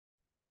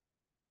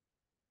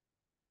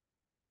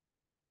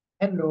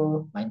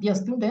Hello, my dear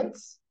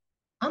students,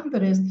 and the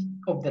rest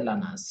of the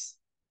learners.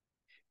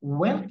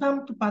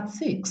 Welcome to part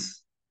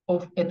 6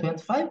 of a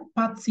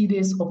 25-part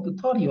series of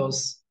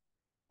tutorials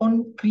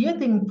on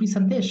creating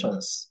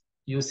presentations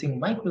using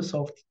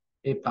Microsoft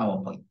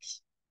PowerPoint.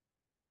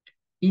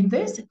 In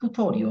this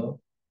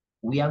tutorial,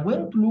 we are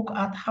going to look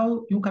at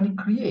how you can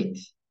create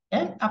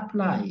and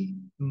apply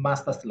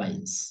master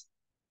slides.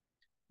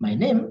 My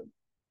name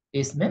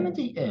is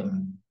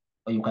MemGM,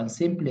 or you can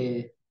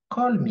simply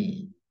call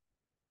me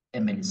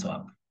Emily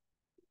Swap.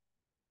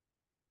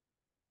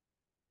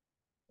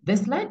 The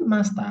slide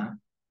master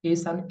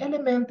is an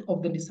element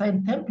of the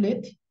design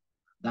template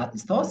that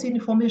stores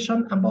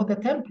information about the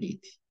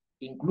template,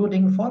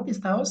 including font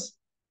styles,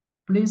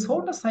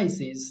 placeholder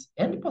sizes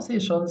and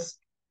positions,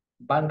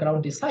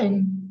 background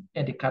design,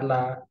 and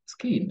color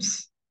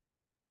schemes.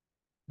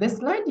 The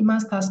slide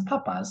master's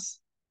purpose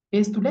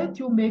is to let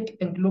you make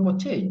a global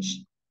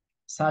change,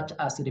 such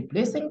as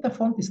replacing the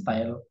font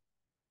style,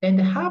 and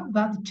have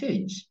that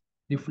change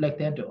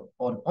reflected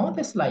on all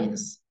the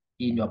slides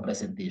in your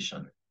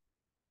presentation.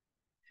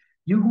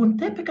 You will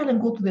typically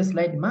go to the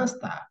slide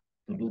master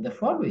to do the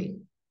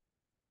following.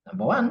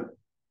 Number one,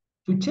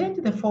 to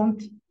change the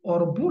font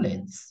or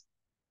bullets,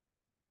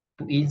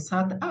 to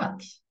insert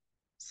art,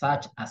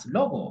 such as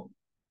logo,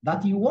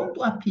 that you want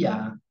to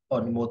appear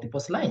on multiple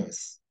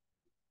slides.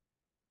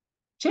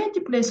 Change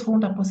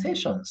placeholder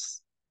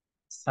positions,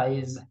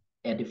 size,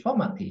 and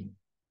formatting.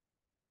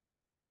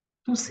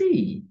 To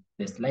see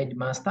the slide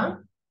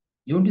master,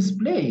 you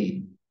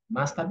display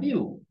master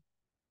view.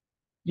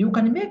 You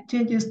can make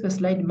changes to the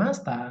slide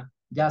master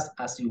just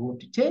as you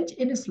would change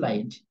any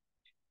slide,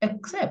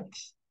 except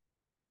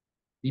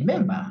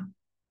remember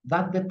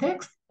that the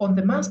text on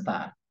the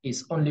master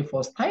is only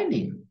for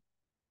styling.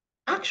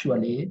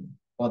 Actually,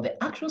 for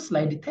the actual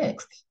slide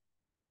text,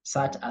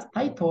 such as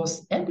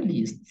titles and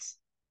lists,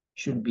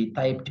 should be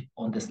typed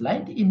on the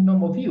slide in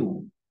normal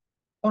view,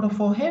 or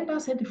for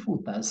headers and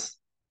footers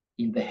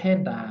in the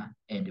header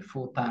and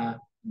footer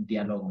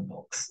dialog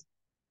box.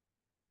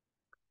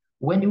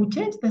 When you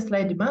change the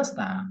slide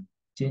master,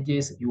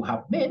 changes you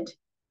have made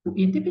to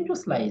individual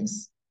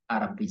slides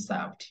are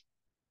preserved.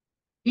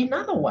 In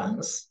other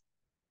words,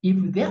 if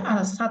there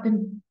are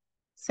certain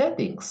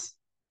settings,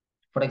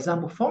 for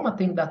example,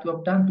 formatting that you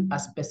have done to a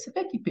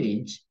specific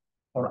page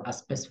or a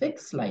specific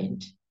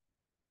slide,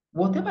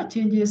 whatever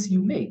changes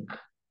you make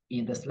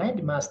in the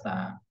slide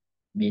master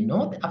may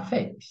not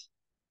affect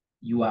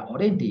your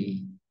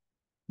already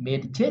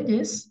made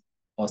changes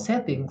or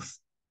settings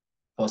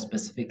for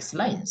specific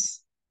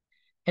slides.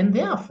 And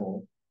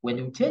therefore, when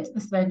you change the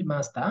slide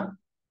master,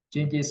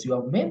 changes you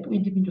have made to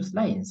individual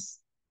slides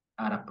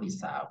are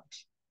preserved.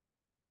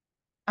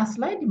 A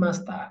slide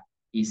master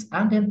is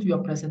added to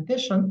your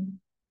presentation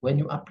when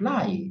you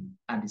apply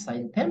a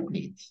design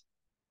template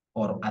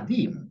or a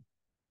theme.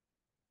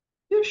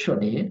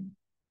 Usually,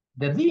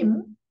 the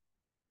theme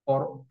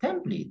or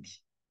template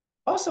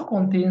also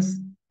contains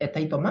a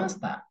title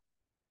master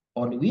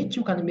on which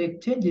you can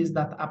make changes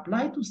that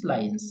apply to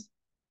slides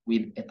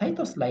with a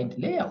title slide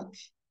layout.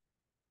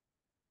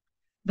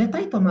 The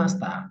title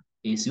master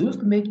is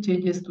used to make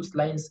changes to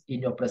slides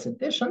in your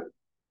presentation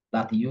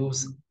that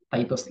use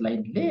title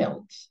slide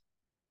layout.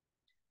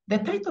 The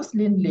title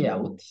slide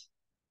layout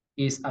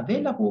is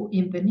available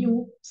in the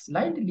new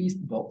slide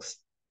list box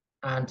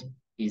and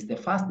is the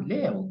first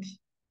layout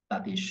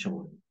that is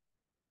shown.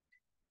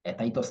 A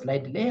title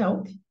slide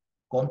layout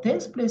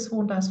contains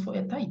placeholders for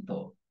a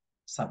title,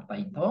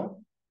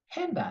 subtitle,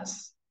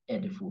 headers,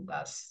 and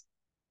footers.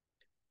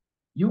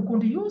 You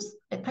could use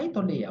a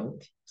title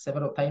layout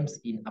several times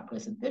in a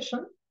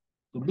presentation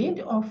to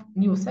lead off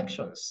new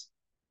sections,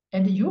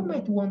 and you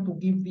might want to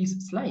give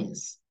these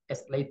slides a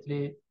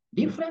slightly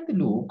different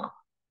look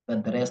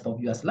than the rest of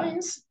your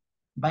slides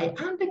by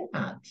adding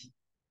art,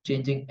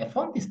 changing a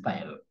font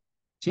style,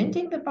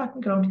 changing the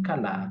background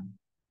color,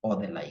 or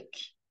the like.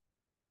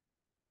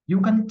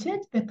 You can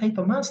change the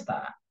title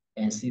master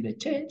and see the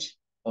change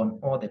on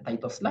all the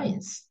title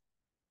slides.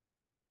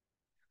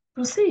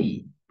 To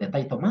see the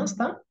title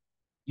master,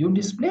 you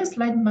display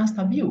slide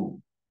master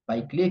view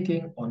by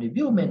clicking on the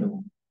view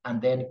menu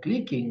and then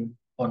clicking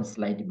on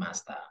slide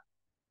master.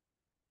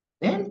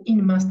 Then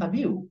in master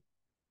view,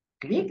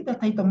 click the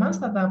title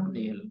master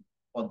thumbnail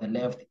on the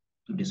left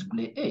to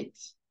display it.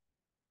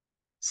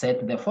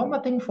 Set the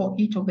formatting for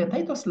each of the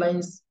title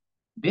slides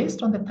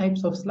based on the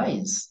types of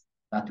slides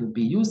that you'll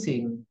be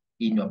using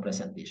in your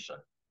presentation.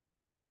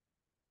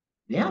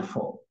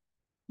 Therefore,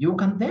 you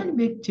can then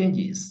make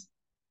changes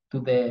to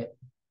the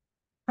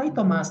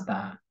title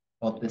master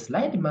or the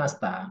slide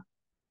master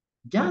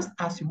just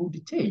as you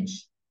would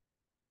change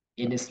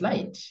in a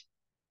slide.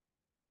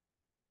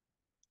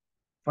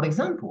 For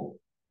example,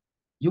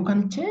 you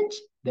can change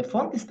the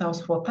font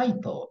styles for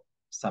title,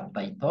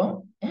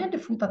 subtitle, and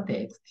footer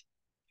text,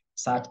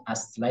 such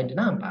as slide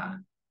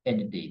number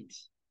and date.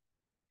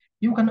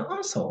 You can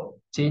also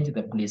change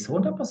the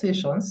placeholder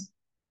positions,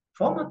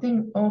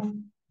 formatting of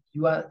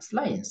your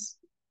slides,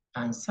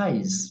 and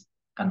size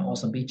can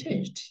also be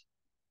changed.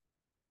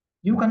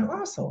 You can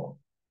also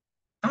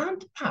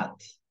and add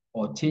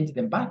or change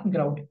the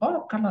background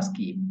or color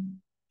scheme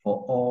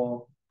for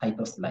all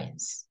title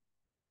slides.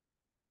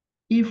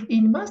 If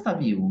in master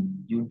view,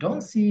 you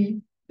don't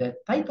see the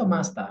title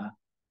master,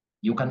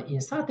 you can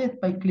insert it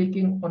by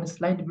clicking on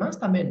slide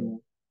master menu,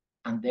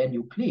 and then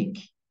you click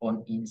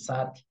on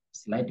insert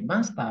slide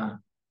master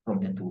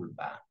from the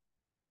toolbar.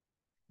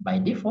 By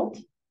default,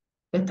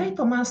 the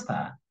title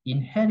master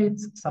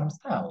inherits some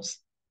styles,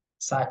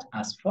 such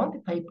as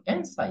font type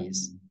and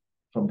size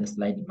from the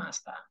slide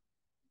master.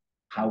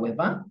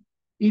 However,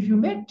 if you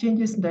make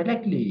changes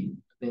directly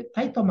to the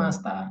title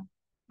master,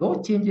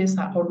 those changes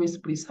are always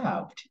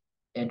preserved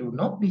and will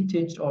not be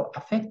changed or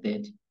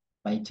affected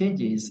by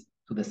changes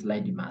to the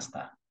slide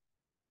master.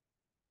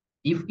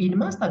 If in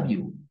master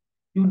view,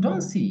 you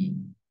don't see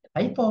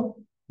the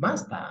title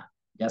master,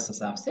 just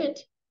as I've said,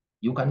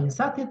 you can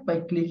insert it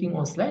by clicking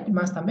on slide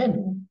master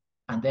menu,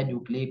 and then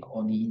you click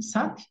on the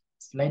insert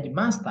slide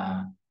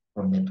master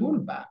from the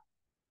toolbar.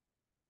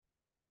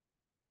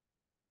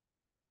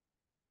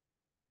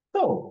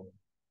 So,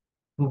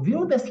 to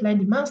view the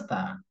slide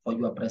master for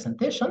your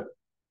presentation,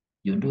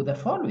 you do the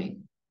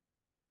following.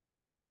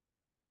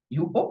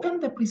 You open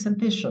the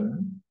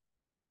presentation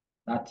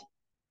that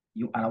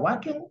you are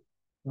working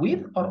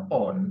with or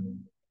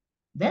on,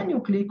 then you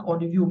click on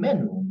the view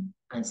menu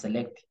and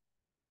select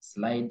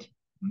slide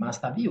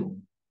master view.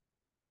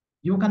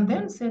 You can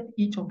then set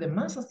each of the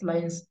master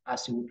slides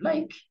as you would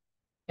like,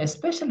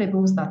 especially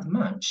those that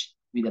match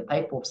with the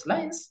type of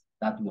slides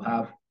that you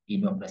have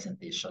in your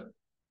presentation.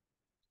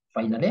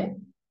 Finally,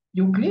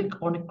 you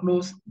click on the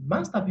close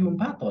master view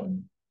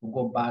button to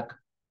go back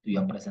to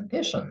your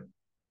presentation.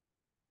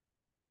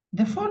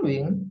 The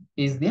following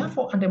is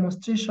therefore a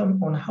demonstration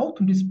on how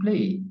to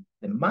display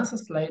the master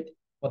slide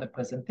for the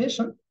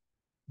presentation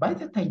by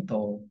the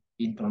title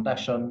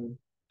Introduction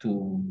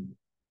to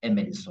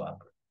MLSwap.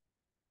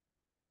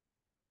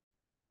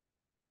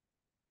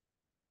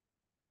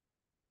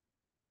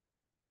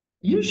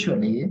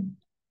 Usually,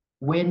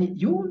 when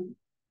you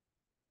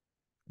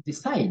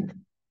decide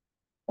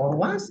or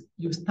once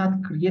you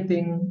start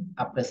creating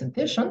a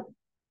presentation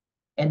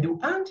and you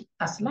add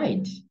a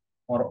slide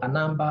or a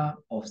number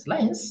of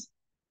slides,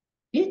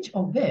 each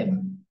of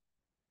them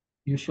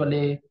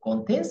usually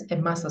contains a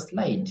master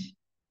slide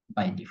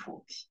by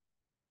default.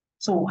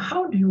 So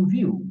how do you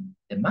view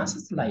the master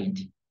slide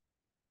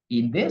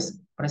in this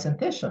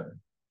presentation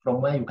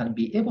from where you can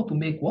be able to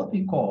make what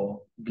we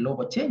call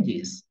global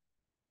changes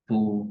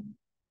to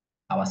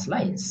our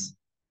slides?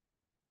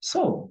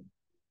 So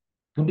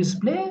to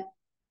display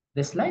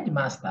the slide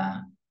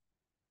master,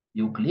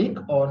 you click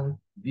on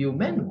view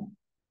menu.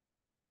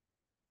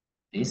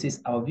 This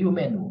is our view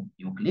menu.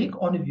 You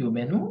click on the view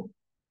menu,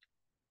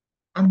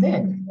 and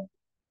then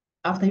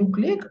after you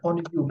click on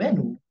the view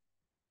menu,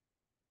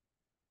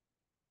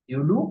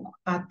 you look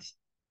at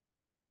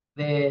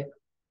the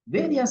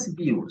various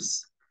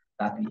views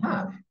that we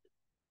have.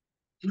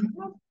 We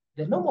have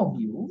the normal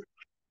view,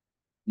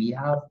 we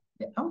have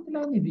the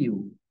outline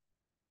view,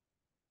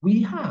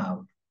 we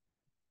have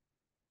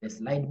the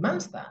slide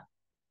master,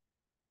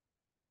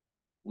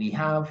 we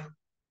have,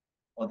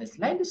 or the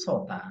slide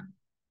sorter,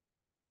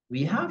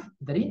 we have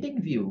the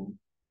reading view,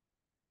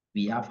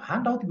 we have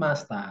handout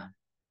master,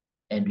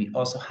 and we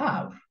also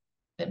have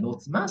the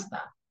notes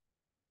master.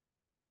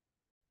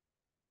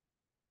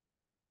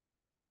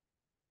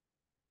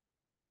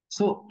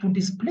 So to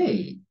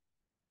display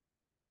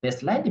the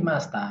slide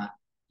master,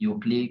 you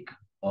click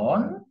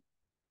on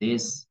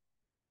this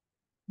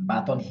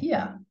button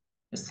here,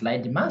 the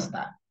slide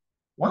master.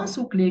 Once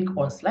you click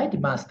on slide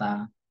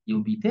master,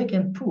 you'll be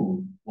taken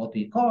to what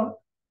we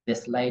call the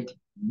slide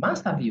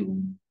master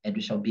view, and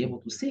we shall be able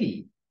to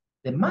see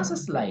the master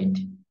slide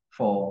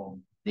for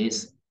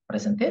this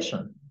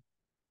presentation.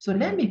 So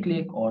let me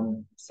click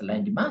on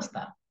slide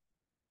master.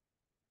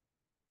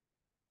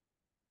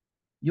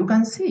 You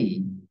can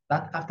see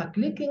that after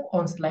clicking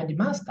on slide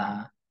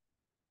master,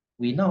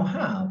 we now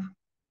have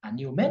a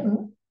new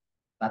menu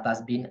that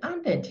has been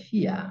added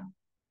here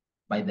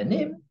by the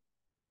name,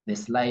 the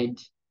slide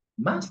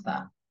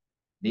master,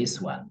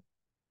 this one.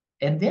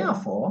 And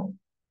therefore,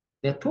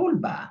 the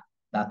toolbar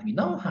that we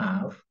now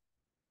have,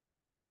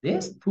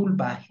 this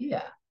toolbar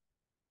here,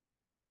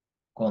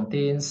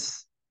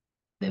 contains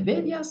the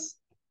various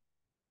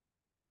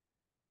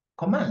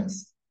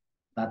commands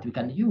that we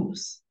can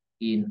use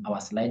in our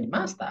slide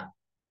master.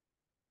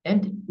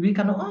 And we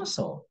can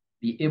also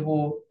be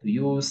able to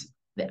use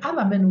the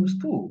other menus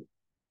too,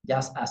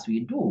 just as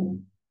we do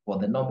for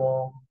the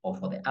normal or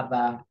for the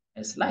other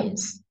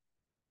slides.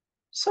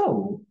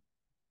 So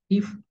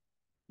if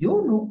you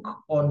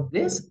look on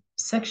this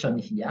section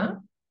here,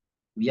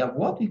 we have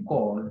what we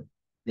call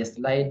the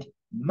slide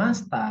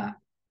master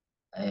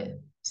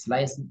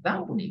slides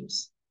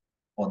thumbnails,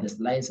 or the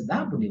slides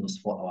thumbnails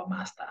for our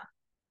master.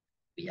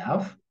 We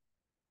have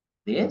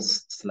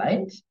this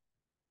slide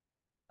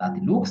that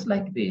looks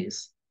like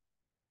this.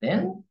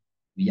 Then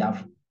we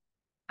have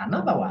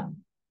another one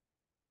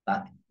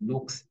that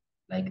looks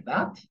like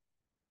that.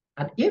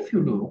 And if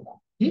you look,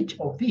 each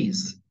of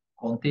these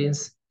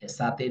contains a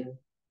certain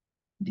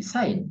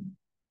design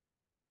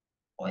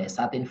or a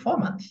certain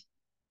format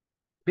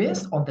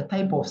based on the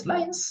type of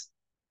slides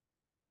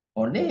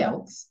or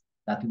layouts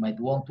that you might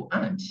want to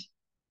add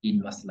in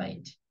your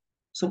slide.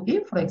 So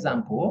if, for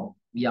example,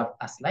 we have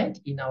a slide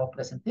in our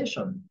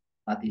presentation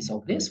that is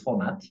of this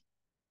format,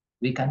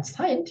 we can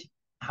decide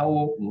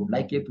how we would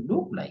like it to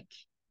look like.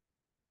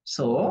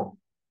 So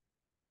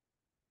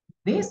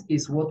this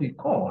is what we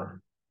call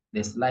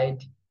the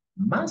slide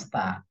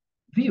master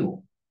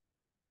view.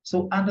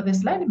 So under the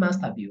slide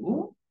master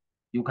view,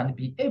 you can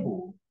be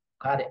able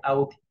to carry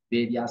out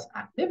various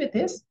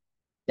activities,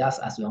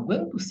 just as we are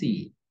going to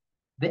see.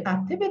 The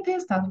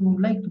activities that we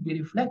would like to be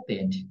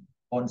reflected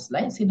on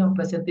slides in our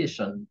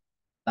presentation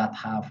that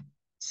have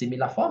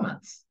similar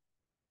formats.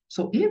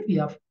 So if we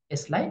have a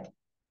slide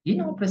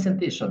in our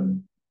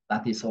presentation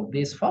that is of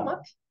this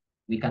format,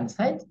 we can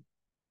decide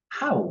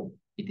how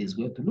it is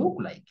going to look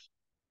like.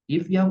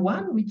 If we have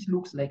one which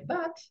looks like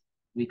that,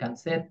 we can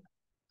set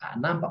a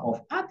number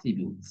of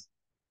attributes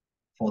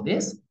for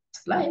this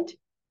slide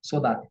so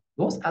that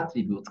those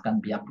attributes can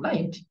be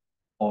applied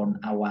on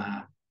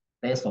our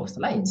rest of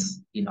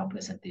slides in our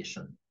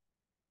presentation.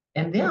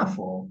 And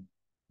therefore,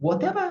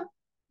 whatever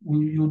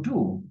you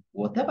do,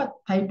 whatever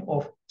type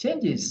of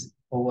changes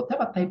or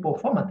whatever type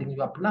of formatting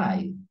you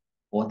apply,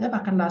 whatever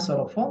colors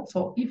or fonts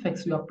or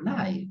effects you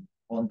apply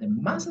on the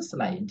master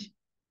slide,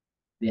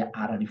 they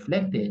are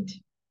reflected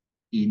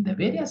in the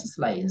various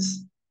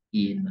slides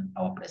in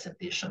our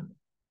presentation.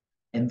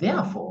 And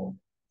therefore,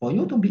 for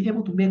you to be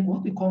able to make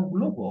what we call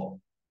global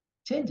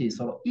changes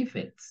or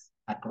effects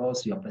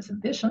across your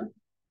presentation,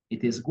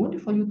 it is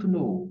good for you to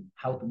know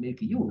how to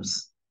make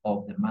use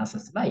of the master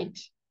slide,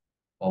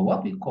 or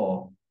what we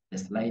call the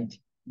slide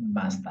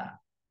master.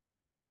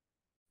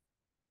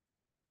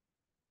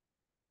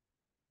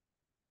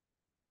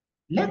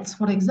 Let's,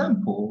 for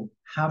example,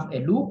 have a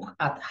look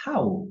at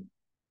how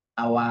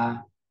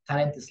our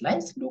current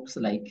slides looks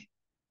like,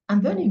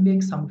 and then we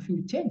make some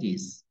few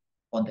changes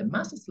on the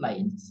master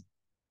slides,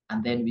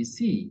 and then we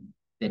see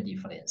the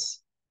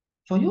difference.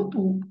 For you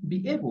to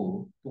be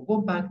able to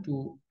go back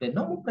to the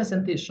normal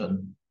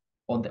presentation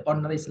on the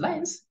ordinary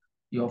slides,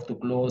 you have to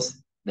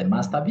close the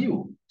master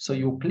view. So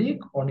you click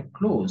on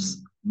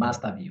close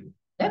master view.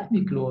 Let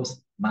me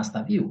close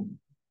master view.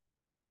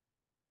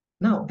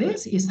 Now,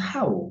 this is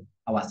how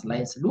our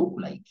slides look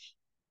like.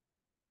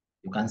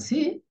 You can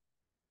see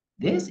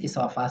this is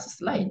our first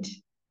slide.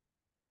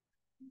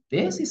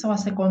 This is our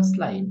second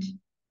slide.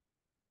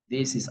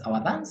 This is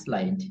our third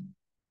slide.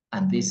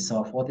 And this is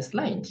our fourth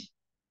slide.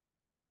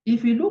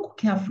 If you look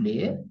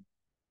carefully,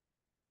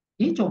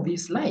 each of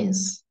these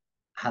lines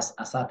has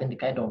a certain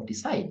kind of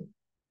design.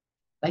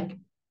 Like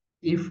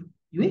if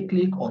we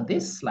click on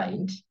this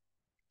slide,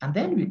 and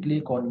then we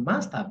click on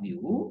master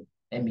view,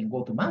 then we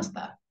go to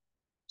master.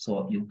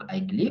 So I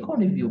click on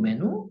the view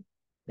menu,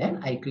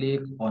 then I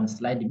click on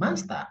slide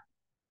master.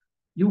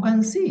 You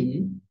can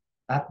see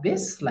that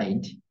this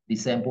slide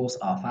resembles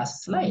our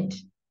first slide.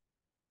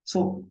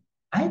 So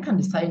I can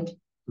decide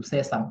to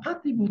set some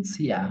attributes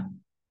here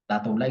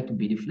that I would like to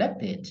be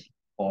reflected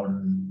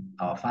on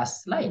our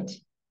first slide.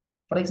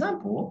 For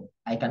example,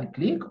 I can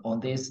click on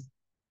this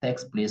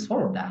text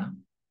placeholder,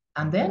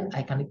 and then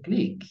I can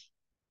click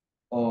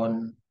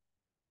on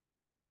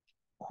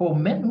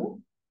home menu,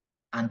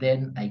 and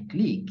then I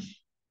click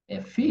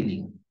a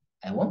filling.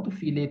 I want to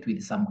fill it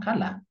with some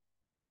color.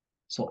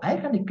 So I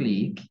can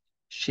click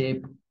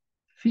shape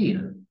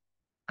fill,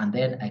 and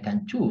then I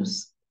can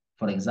choose,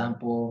 for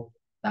example,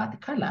 that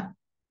color.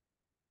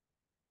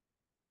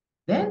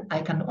 Then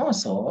I can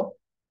also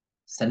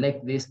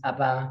select this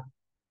other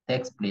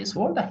text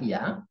placeholder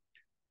here.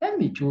 Let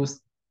me choose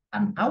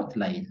an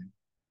outline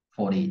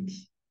for it.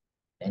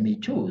 Let me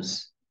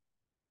choose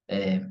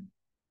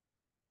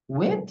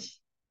weight,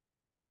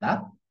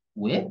 that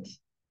weight,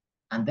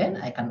 and then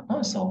I can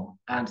also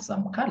add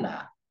some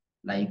color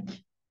like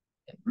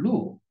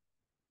blue.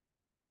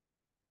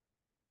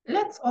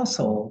 Let's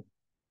also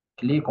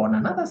click on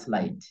another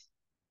slide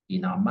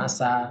in our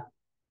master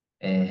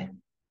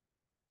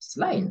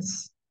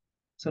slides.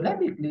 So let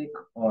me click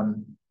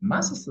on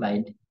master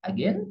slide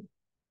again,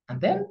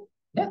 and then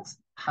let's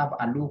have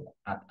a look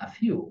at a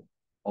few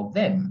of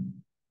them.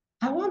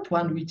 I want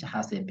one which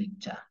has a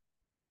picture,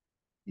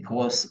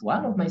 because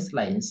one of my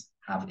slides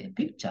have a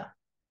picture.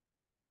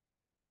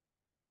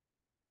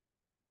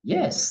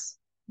 Yes,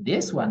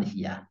 this one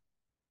here.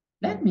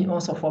 Let me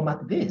also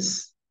format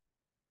this.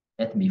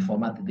 Let me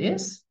format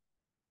this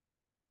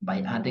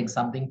by adding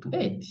something to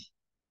it.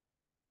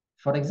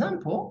 For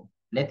example,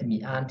 let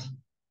me add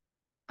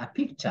a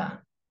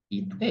picture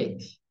into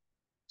it.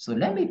 So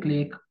let me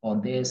click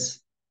on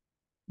this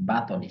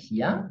button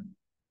here,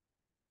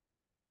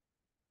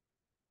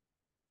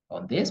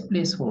 on this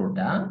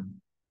placeholder.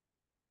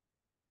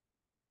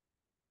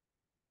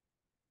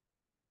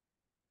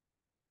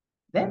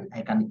 Then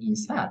I can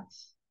insert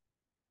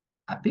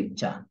a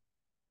picture.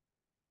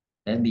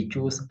 Let me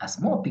choose a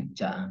small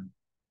picture,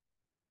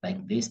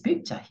 like this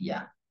picture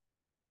here.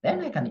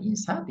 Then I can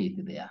insert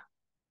it there.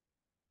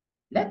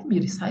 Let me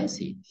resize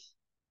it.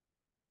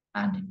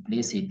 and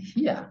place it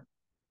here.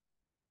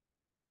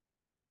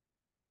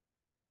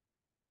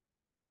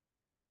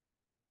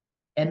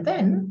 And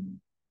then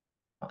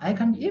I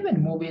can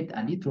even move it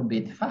a little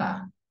bit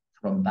far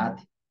from that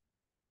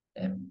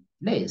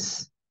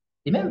place.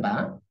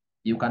 Remember,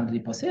 you can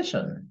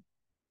reposition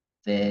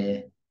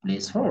the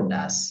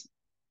placeholders.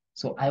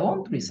 So I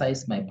want to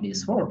resize my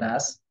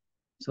placeholders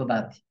so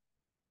that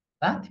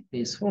that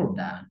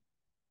placeholder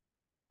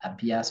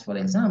appears, for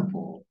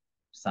example,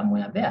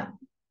 somewhere there.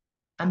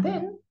 And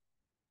then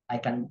I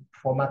can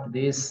format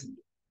this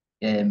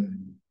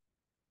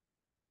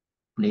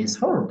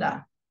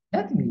placeholder.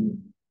 Let me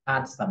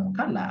add some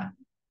color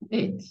to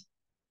it.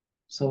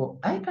 So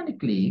I can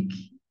click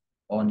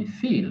on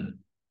fill.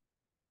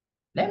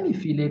 Let me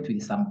fill it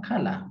with some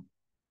color.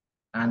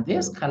 And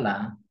this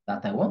color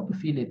that I want to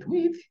fill it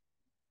with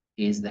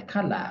is the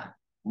color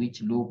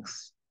which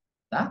looks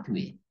that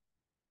way.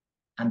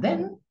 And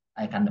then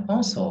I can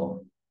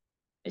also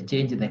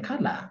change the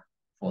color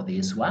for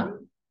this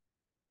one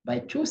by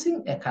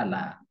choosing a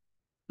color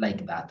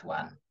like that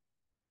one.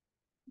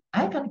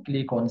 I can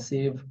click on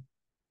Save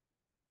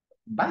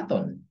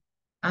button.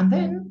 And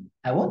then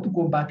I want to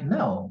go back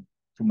now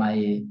to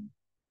my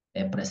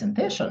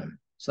presentation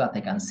so that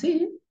I can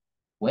see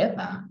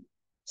whether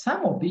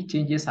some of the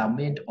changes I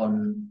made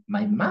on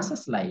my master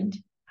slide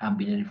have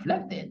been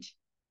reflected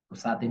to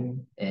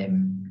certain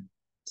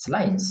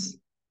slides.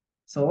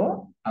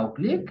 So I'll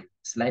click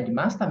Slide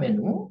Master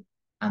menu,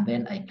 and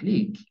then I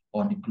click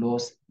on the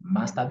Close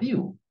Master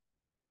View.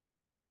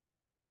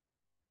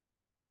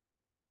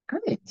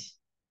 Great.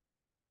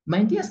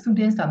 My dear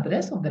students and the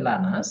rest of the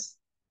learners,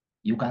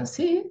 you can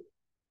see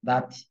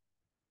that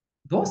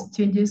those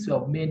changes you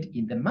have made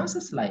in the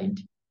master slide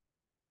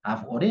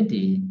have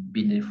already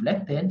been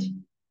reflected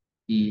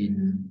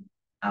in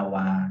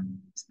our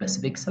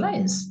specific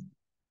slides.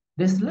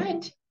 This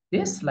slide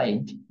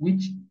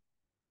which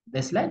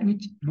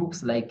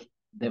looks like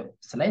the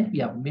slide we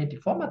have made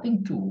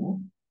formatting to,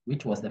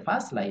 which was the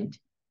first slide,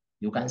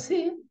 you can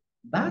see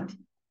that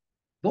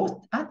those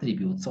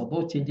attributes or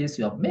those changes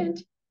you have made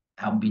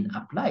have been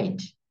applied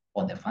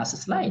on the first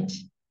slide.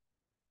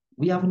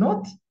 We have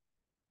not.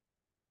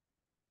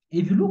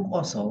 If you look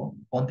also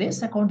on the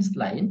second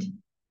slide,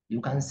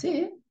 you can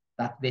see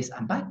that there's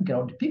a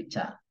background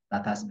picture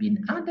that has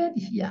been added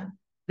here.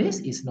 This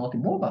is not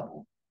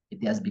movable.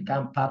 It has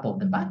become part of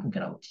the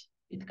background.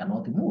 It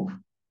cannot move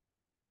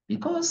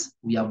because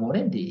we have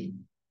already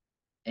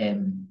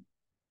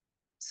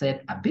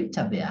set a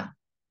picture there.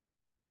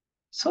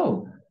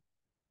 So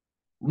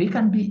we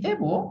can be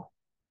able,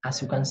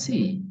 as you can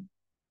see,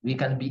 we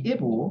can be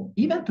able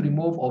even to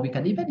remove, or we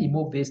can even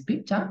remove this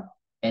picture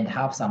and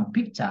have some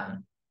picture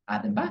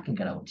at the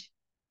background.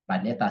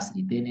 But let us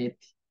retain it.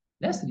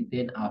 Let's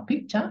retain our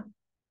picture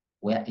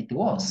where it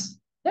was.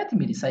 Let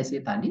me resize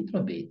it a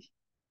little bit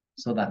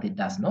so that it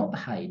does not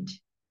hide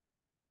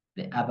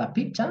the other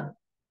picture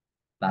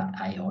that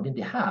I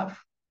already have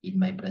in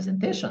my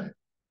presentation.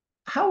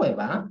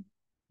 However,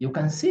 you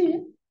can see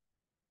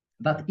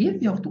that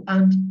if you have to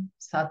add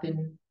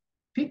certain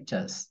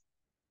pictures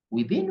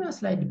within your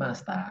slide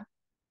master,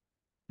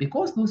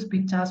 because those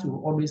pictures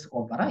will always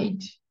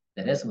override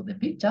the rest of the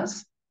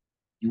pictures,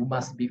 you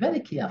must be very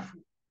careful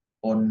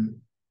on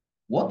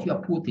what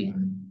you're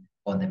putting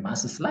on the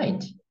master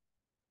slide.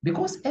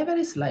 Because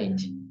every slide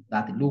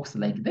that looks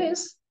like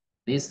this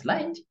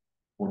slide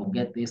will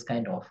get this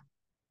kind of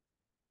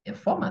a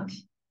format.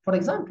 For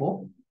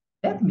example,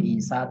 let me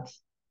insert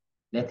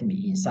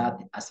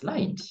a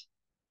slide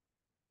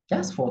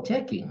just for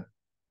checking.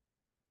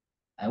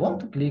 I want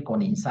to click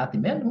on Insert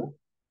menu,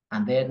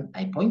 and then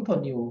I point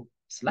on new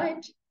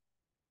slide.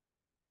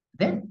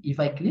 Then if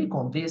I click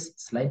on this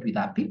slide with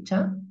a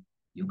picture,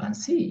 you can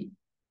see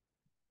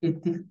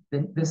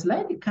the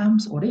slide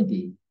comes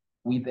already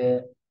with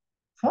the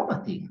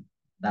formatting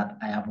that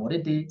I have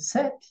already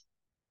set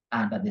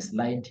under the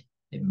slide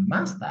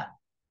master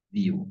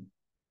view.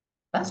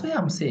 That's why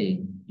I'm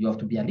saying you have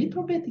to be a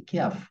little bit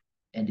careful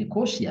and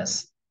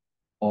cautious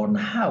on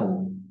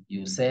how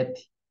you set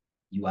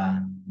your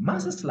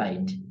master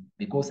slide,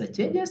 because the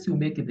changes you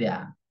make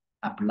there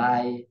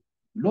apply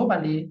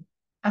globally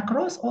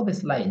across all the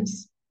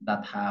slides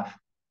that have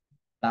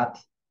that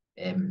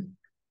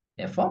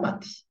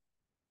format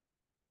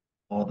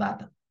or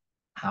that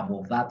have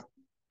of that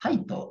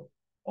title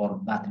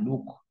or that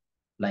look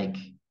like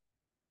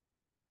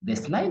the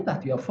slide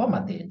that you have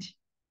formatted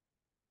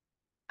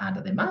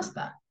under the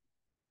master.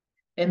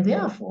 And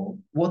therefore,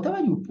 whatever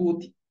you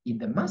put in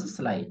the master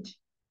slide,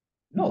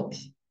 note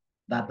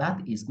that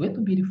that is going to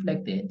be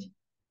reflected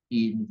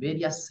in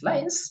various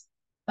slides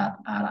that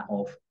are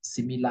of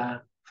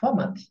similar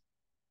format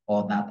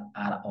or that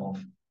are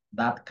of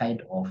that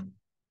kind of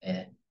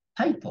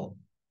title.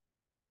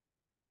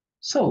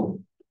 So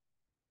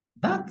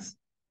that's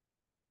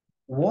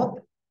what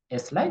a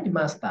slide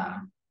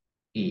master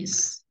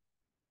is,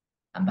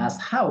 and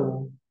that's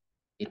how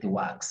it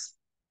works.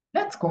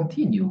 Let's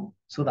continue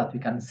so that we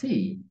can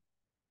see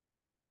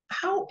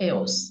how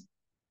else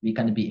we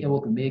can be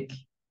able to make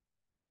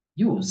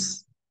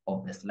use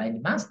of the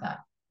slide master.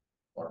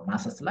 or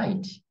master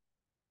slide.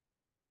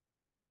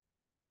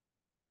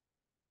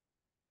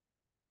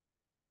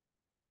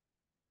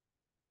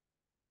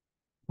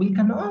 We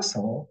can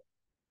also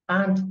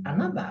add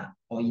another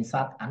or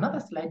insert another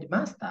slide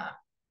master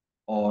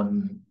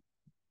on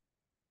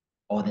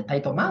or the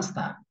title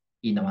master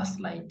in our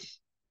slide.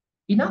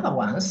 In other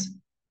words,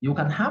 you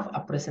can have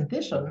a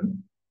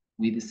presentation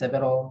with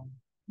several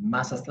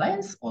master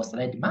slides or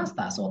slide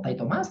masters or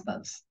title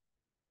masters.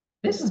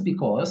 This is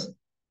because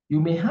you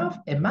may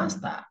have a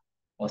master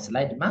or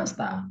slide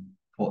master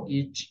for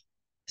each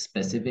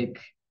specific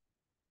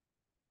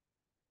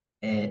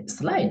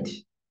slide.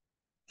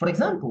 For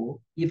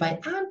example, if I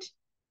add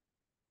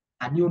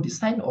a new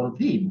design or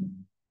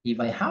theme, if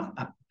I have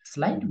a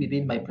slide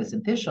within my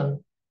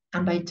presentation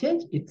and I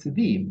change its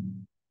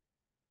theme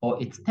or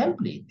its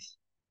template,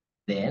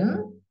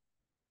 then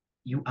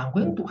you are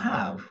going to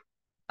have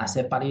a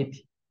separate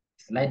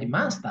slide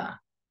master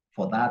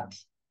for that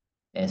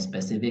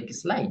specific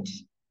slide.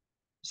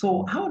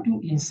 So how do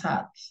you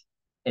insert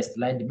a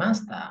slide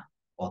master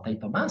or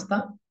title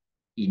master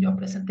in your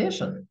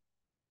presentation?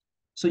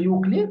 So you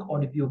click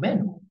on the View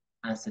menu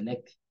and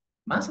select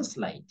Master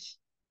Slide.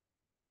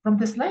 From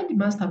the Slide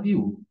Master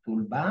View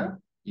toolbar,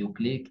 you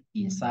click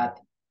Insert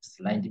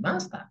Slide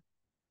Master.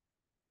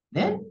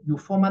 Then you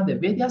format the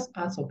various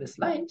parts of the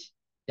slide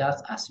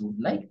just as you would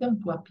like them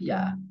to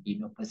appear in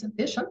your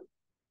presentation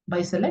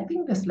by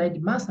selecting the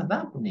Slide Master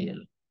thumbnail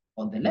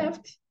on the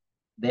left,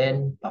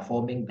 then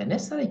performing the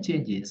necessary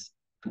changes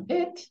to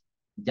it,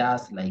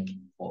 just like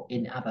for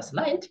any other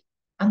slide.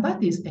 And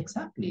that is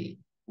exactly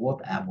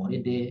what I have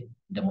already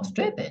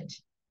demonstrated.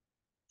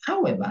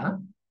 However,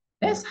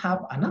 let's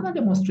have another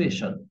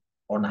demonstration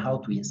on how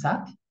to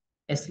insert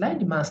a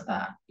slide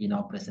master in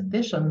our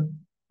presentation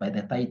by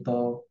the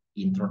title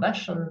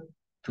Introduction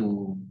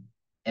to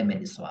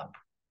MLSwap.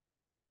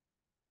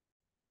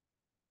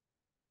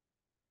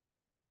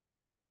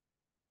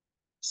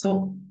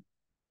 So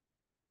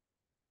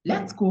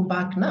let's go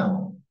back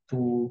now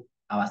to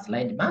our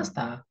slide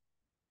master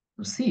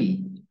to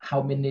see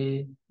how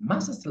many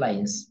master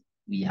slides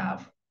we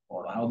have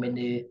or how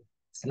many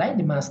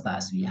slide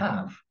masters we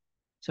have.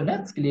 So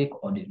let's click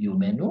on the View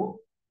menu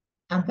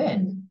and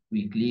then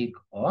we click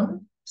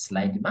on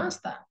Slide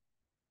Master.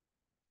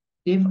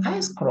 If I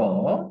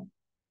scroll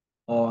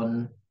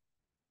on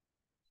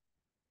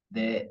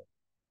the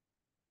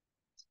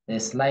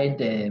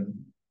slide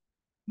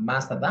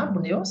master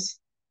thumbnails,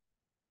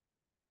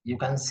 you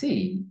can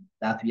see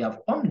that we have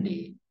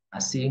only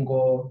a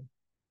single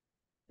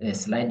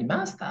slide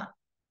master.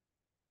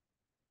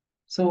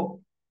 So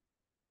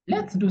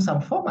let's do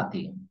some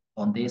formatting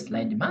on this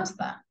slide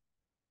master.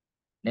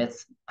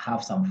 Let's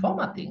have some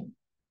formatting.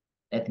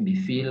 Let me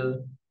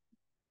fill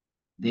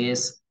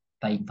this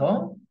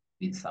title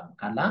with some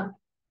color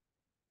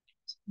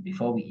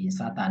before we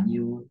insert a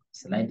new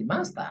slide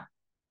master.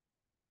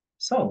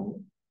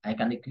 So I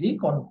can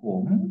click on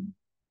Home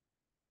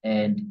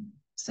and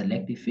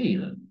select the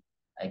fill.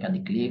 I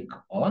can click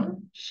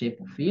on Shape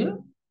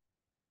Fill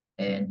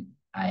and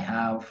I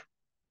have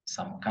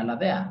some color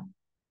there.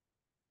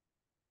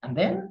 And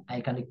then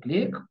I can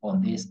click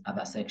on this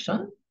other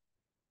section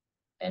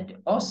and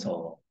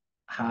also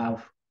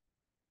have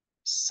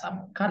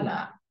some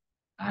color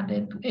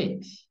added to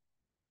it.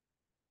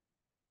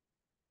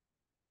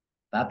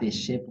 That is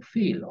shape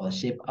fill or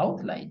shape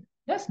outline.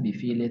 Let me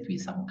fill it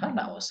with some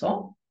color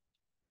also.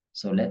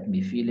 So let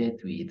me fill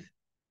it with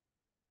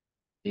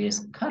this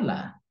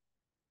color.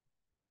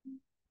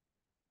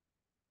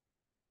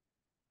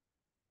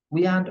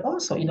 We had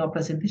also in our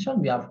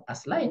presentation, we have a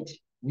slide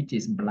which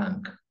is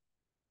blank.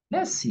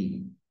 Let's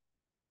see.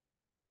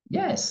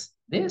 Yes,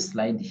 this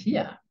slide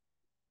here.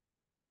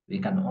 We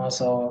can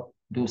also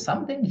do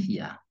something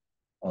here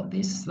on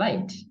this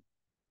slide.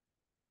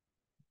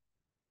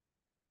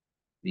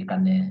 We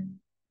can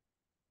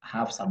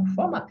have some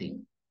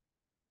formatting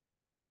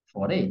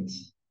for it.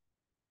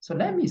 So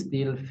let me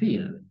still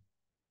fill.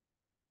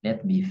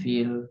 Let me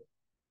fill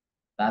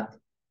that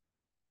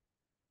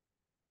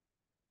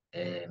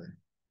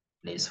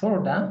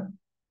placeholder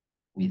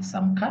with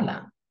some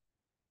color.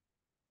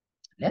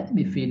 Let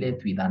me fill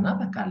it with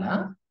another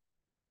color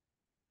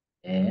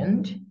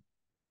and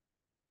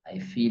I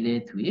fill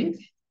it with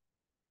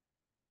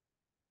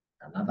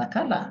another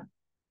color.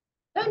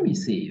 Let me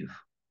save.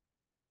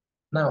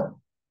 Now,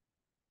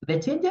 the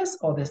changes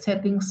or the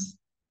settings,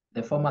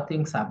 the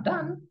formattings I've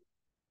done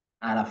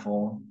are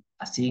for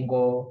a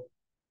single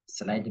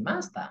slide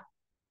master.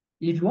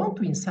 If you want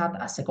to insert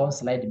a second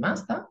slide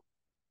master,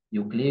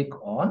 you click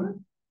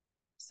on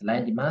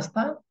Slide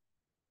Master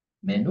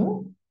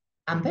menu,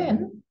 and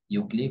then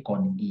you click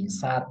on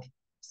Insert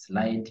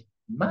Slide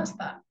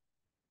Master.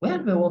 Where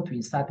do I want to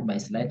insert my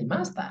slide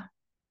master?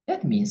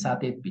 Let me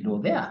insert it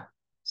below there.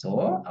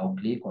 So I'll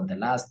click on the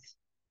last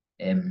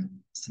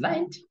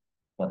slide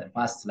for the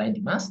first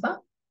slide master.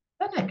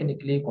 Then I can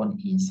click on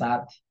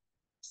Insert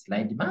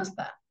Slide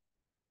Master.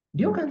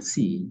 You can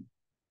see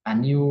a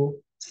new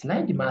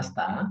slide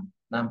master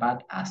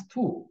numbered as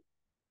 2.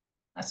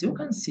 As you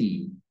can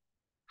see,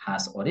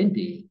 has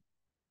already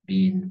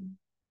been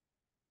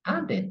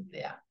added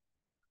there.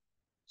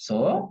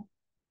 So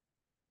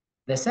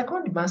the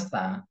second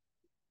master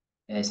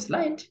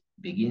slide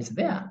begins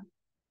there,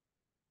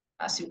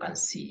 as you can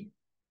see.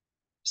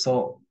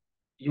 So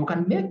you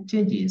can make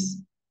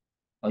changes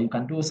or you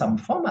can do some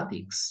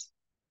formattings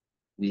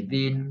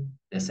within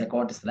the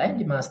second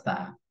slide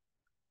master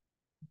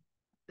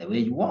the way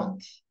you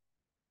want.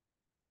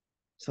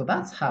 So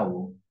that's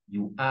how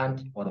you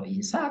add or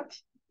insert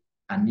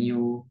a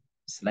new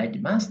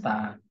slide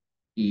master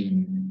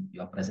in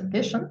your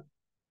presentation,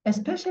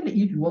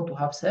 especially if you want to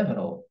have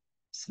several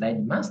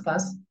slide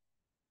masters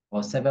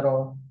or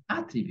several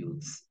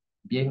attributes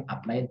being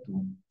applied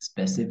to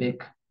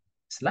specific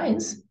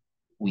slides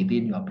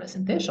within your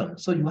presentation.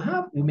 So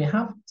you may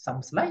have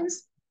some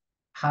slides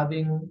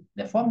having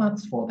the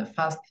formats for the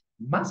first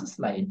master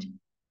slide,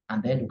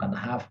 and then you can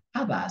have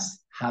others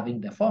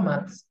having the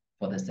formats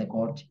for the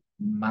second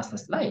master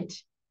slide.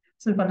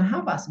 So you can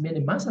have as many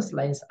master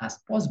slides as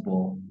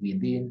possible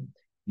within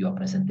your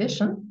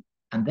presentation,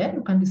 and then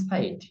you can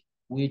decide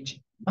which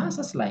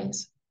master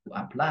slides to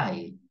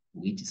apply to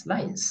which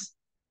slides.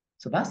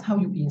 So that's how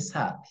you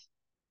insert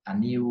a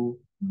new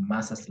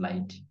master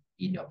slide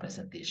in your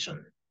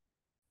presentation.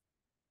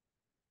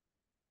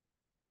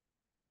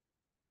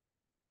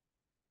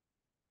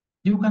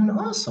 You can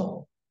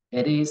also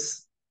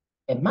erase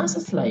a master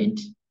slide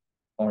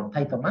or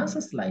title master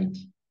slide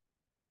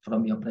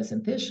from your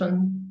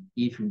presentation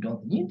if you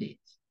don't need it.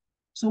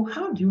 So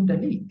how do you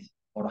delete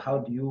or how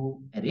do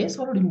you erase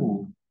or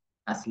remove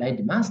a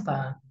slide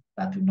master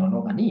that you no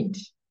longer need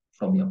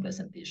from your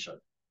presentation?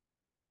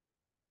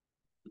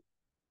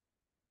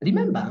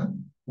 Remember,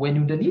 when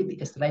you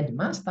delete a slide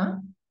master,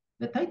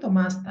 the title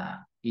master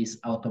is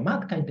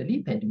automatically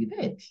deleted with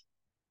it.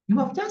 You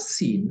have just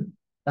seen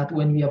that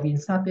when we have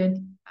inserted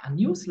a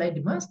new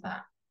slide master,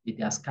 it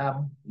has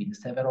come with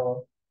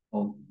several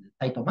of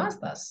title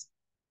masters.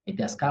 It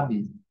has come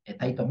with a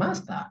title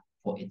master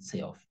for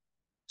itself.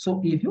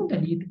 So if you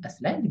delete a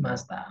slide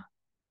master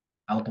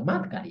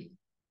automatically,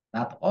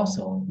 that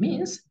also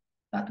means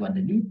that you are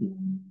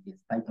deleting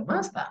its title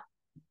master.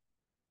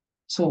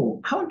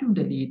 So how do you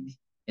delete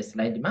a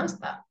slide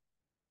master?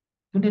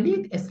 To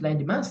delete a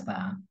slide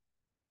master,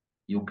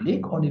 you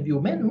click on the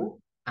view menu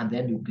and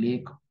then you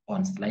click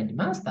on slide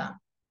master.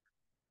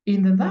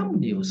 In the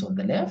thumbnails on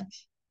the left,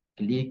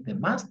 click the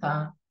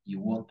master you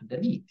want to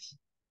delete.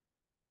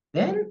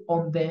 Then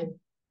on the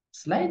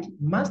slide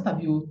master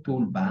view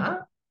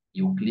toolbar,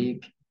 you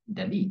click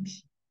delete.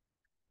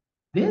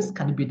 This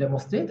can be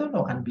demonstrated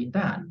or can be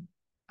done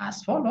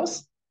as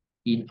follows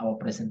in our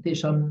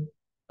presentation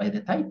by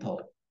the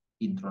title,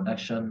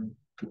 Introduction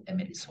to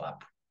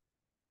MLSwap.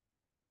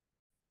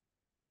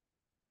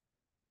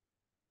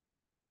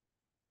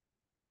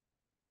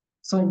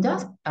 So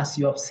just as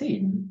you have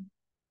seen,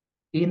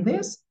 in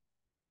this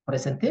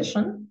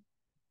presentation,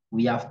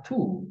 we have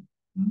two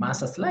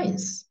master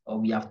slides, or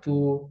we have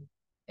two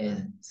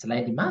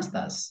slide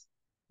masters.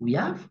 We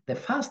have the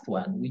first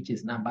one, which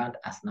is numbered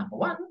as number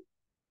 1,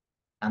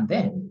 and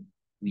then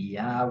we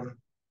have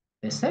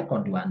the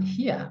second one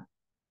here.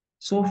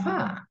 So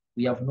far,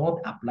 we have not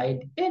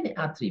applied any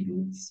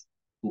attributes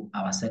to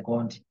our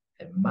second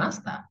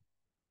master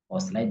or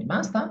slide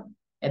master,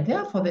 and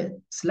therefore the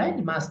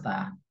slide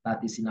master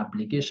that is in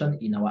application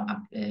in our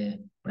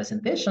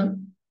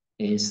presentation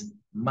is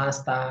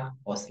master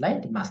or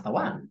slide master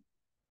 1.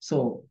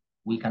 So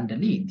we can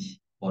delete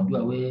or do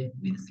away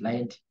with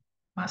slide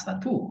master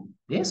 2,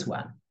 this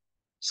one.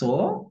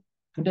 So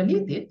to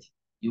delete it,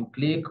 you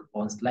click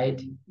on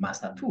slide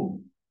master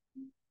 2.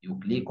 You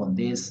click on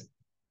this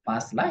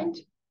first slide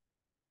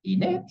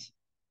in it,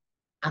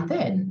 and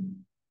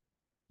then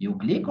you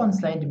click on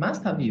slide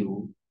master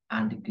view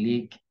and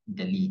click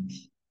delete,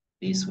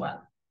 this one.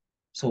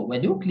 So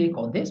when you click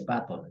on this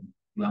button,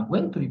 you are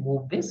going to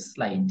remove this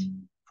slide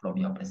from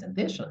your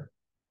presentation.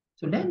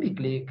 So let me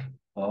click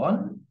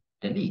on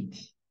delete.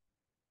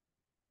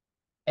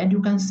 And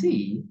you can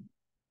see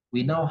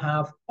we now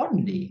have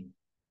only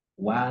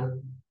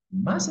one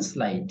master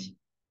slide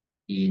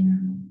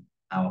in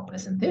our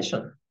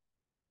presentation.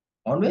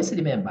 Always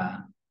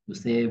remember to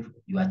save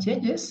your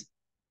changes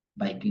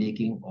by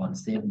clicking on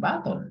save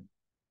button.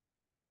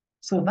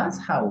 So that's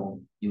how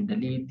you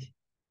delete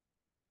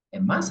a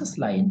master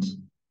slide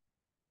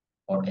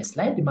or a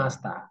slide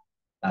master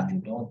that you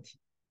don't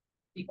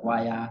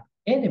require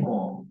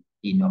anymore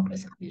in your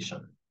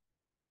presentation.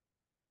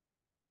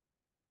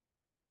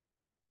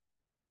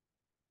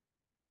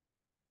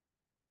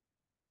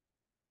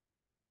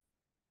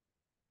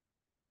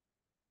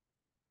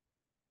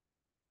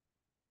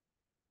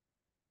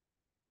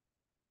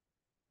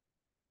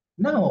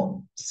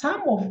 Now,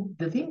 some of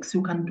the things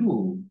you can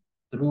do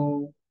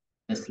through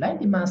the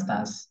slide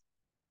masters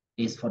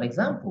is, for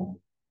example,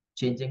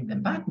 changing the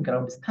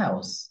background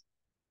styles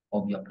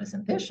of your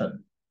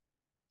presentation.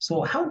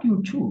 So how do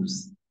you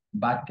choose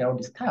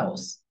background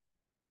styles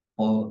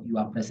for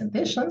your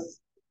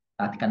presentations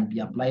that can be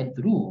applied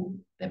through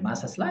the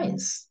master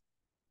slides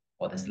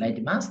or the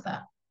slide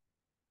master?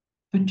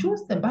 To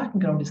choose the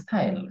background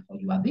style for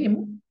your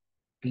theme,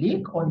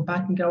 click on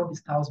Background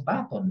Styles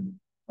button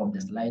from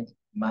the Slide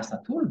Master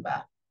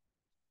toolbar.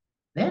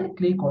 Then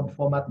click on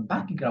Format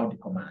Background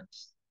command.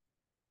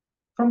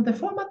 From the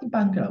Format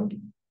Background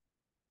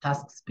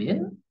task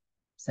pane,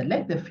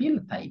 select the fill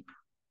type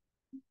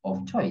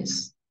of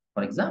choice.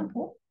 For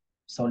example,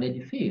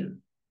 solid fill,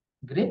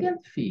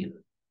 gradient fill,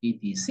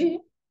 etc.,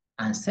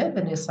 and set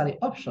the necessary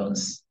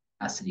options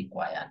as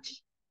required.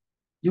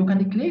 You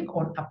can click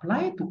on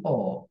Apply to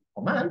All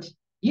command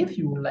if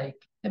you would like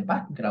the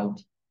background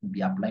to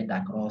be applied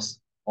across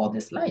all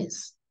the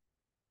slides.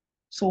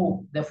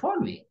 So the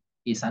following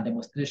is a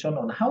demonstration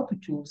on how to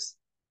choose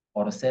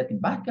or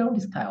set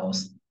background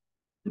styles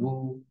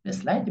through the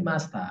Slide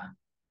Master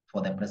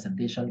for the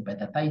presentation by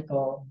the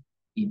title,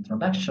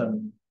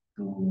 Introduction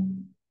to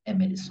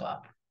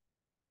MLSwap.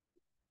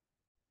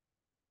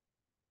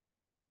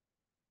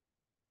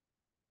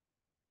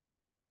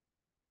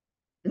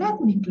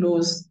 Let me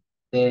close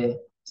the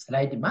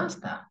Slide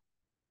Master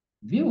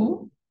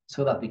view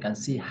so that we can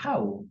see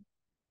how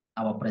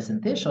our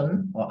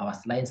presentation or our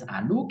slides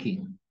are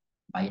looking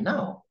by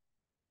now.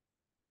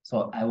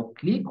 So I will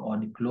click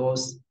on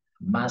Close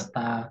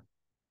Master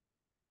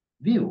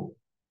View.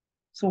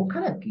 So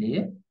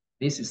currently,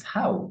 this is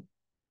how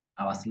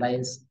our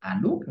slides are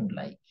looking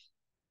like.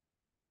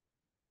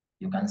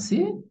 You can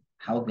see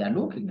how they are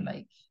looking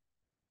like.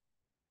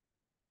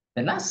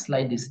 The last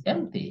slide is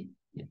empty.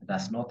 It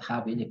does not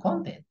have any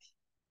content.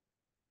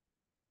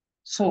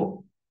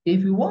 So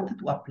if you want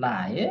to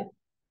apply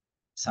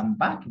some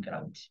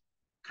background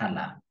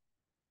color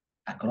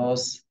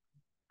across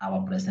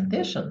our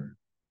presentation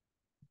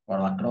or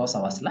across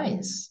our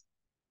slides,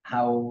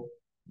 how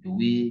do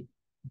we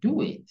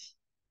do it?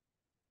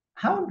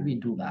 How do we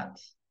do that?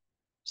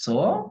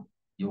 So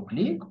you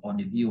click on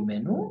the View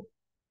menu,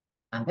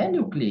 and then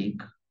you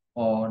click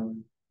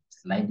on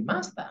Slide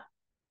Master.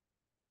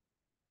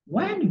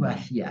 When you are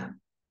here,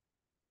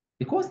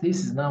 because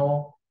this is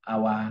now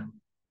our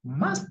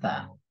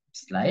master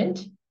slide,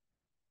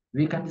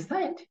 we can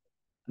decide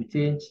to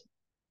change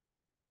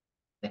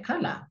the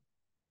color.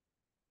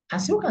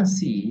 As you can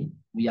see,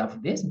 we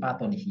have this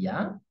button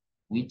here,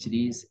 which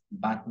is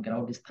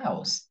Background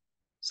Styles.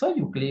 So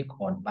you click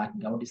on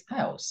Background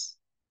Styles.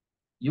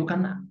 You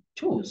can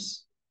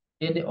choose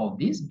any of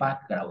these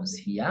backgrounds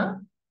here,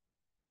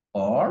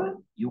 or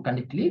you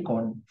can click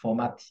on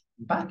Format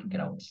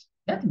Background.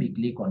 Let me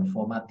click on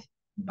Format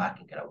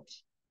Background.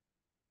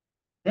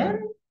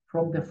 Then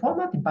from the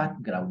Format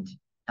Background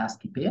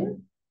task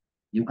pane,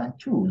 you can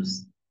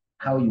choose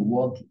how you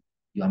want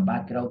your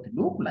background to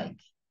look like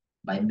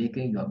by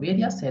making your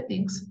various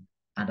settings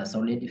under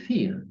solid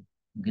fill,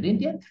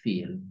 gradient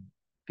fill,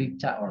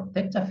 picture or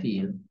texture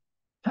fill,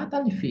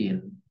 pattern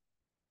fill,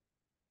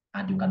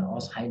 and you can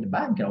also hide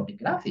background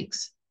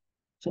graphics.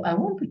 So I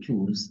want to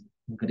choose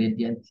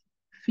gradient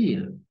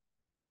fill.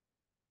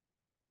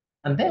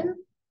 And then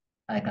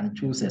I can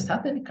choose a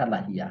certain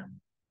color here.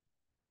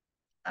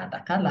 And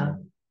a color,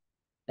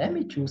 let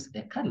me choose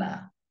a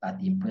color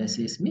that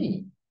impresses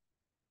me.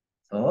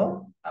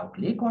 So I'll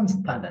click on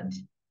standard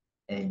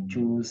and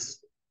choose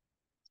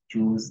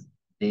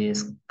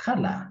this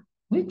color.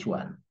 Which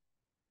one?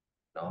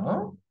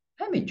 No,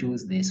 let me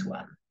choose this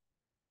one.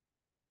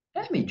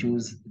 Let me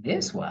choose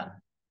this one.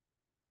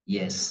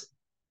 Yes.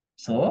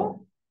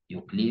 So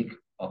you click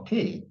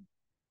OK.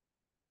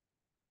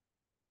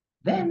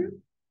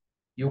 Then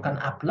you can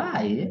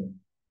apply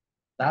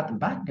that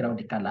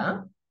background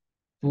color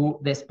to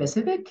the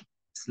specific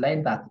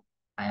slide that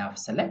I have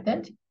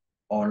selected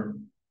or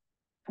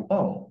to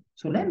all.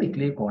 So let me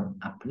click on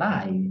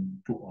Apply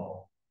to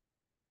All.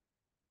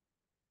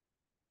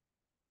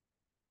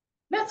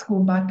 Let's go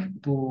back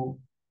to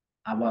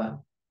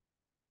our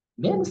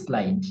main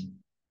slide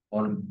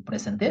or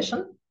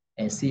presentation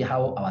and see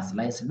how our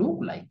slides look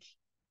like.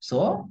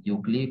 So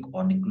you click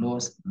on the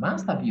Close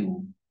Master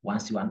View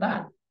once you are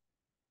done.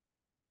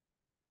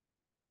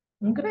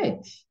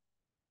 Great.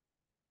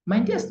 My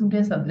dear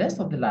students and the rest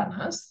of the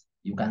learners,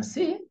 you can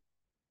see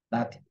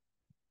that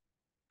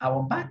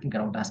our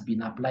background has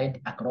been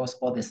applied across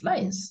all the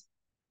slides.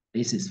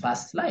 This is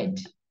first slide,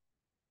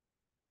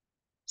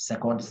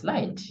 second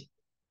slide,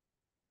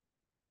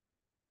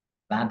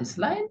 third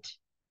slide,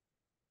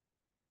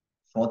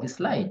 fourth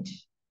slide,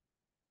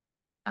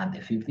 and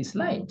the fifth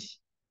slide.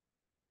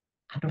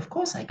 And of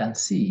course, I can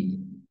see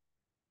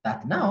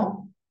that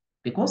now,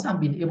 because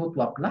I've been able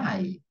to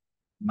apply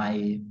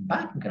my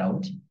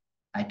background,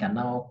 I can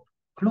now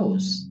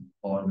close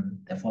on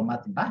the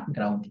Format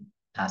Background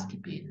task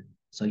pane.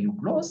 So you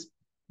close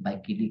by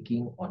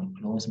clicking on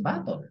Close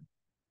button.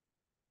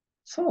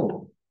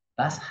 So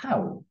that's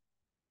how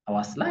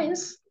our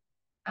slides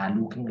are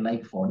looking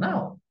like for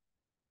now.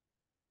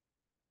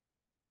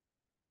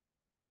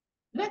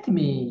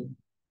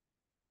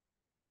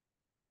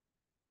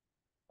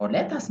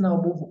 Let us now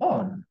move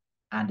on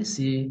and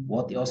see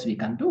what else we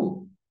can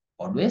do.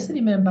 Always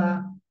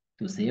remember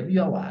to save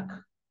your work.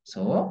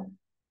 So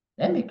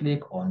let me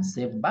click on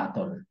Save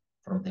button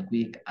from the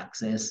Quick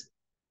Access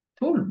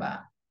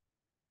toolbar.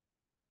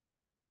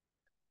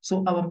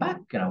 So our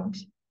background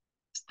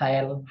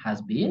style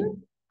has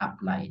been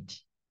applied.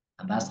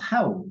 And that's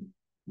how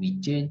we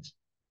change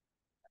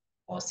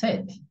or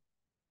set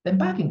the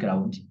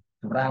background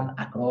to run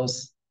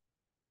across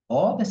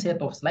all the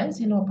set of slides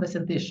in our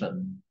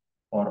presentation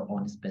or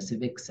on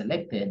specific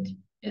selected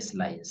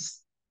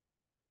slides.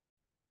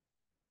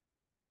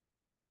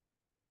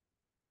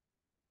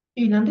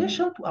 In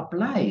addition to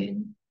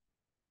applying,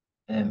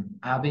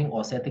 having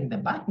or setting the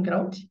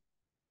background,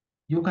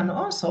 you can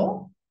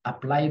also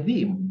apply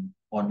them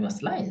on your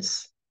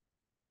slides.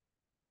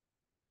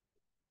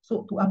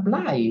 So to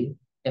apply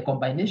a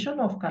combination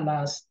of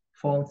colors,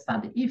 fonts,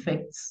 and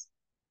effects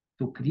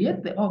to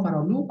create the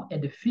overall look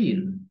and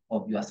feel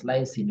of your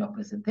slides in your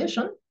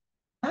presentation,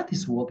 that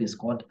is what is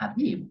called a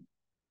theme.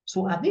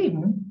 So a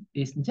theme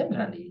is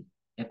generally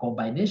a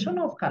combination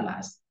of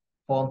colors,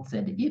 fonts,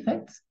 and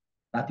effects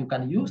that you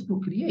can use to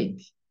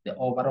create the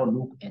overall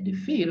look and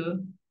feel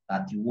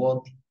that you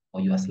want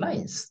for your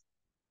slides.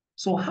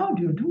 So how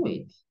do you do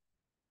it?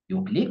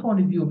 You click on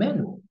the View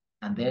menu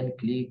and then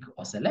click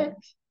or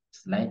select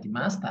Slide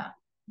Master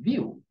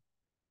View.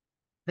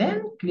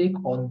 Then click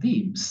on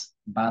Themes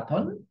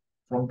button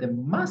from the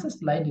Master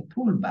Slide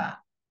toolbar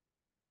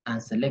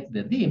and select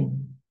the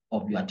theme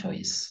of your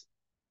choice.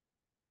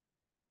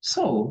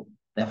 So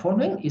the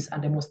following is a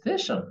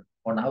demonstration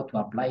on how to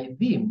apply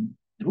theme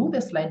through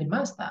the Slide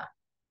Master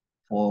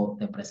for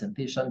the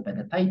presentation by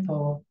the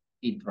title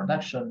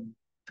Introduction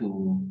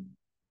to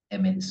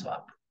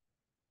MLSwap.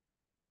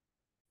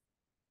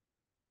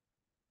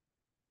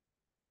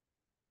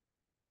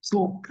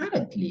 So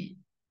currently,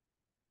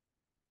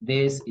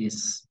 this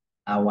is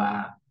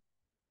our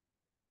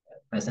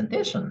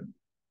presentation.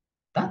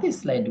 That is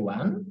slide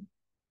 1,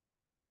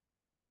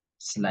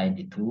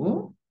 slide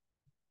 2,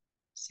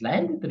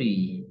 slide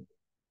 3,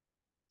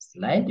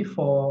 slide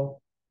 4,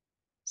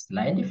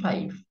 slide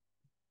 5.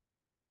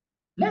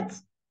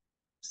 Let's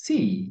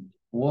see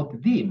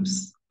what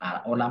themes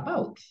are all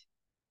about.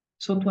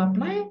 So to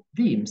apply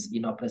themes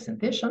in our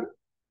presentation,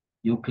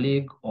 you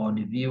click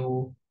on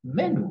View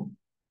menu.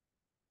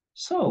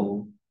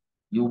 So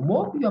you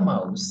move your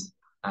mouse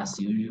as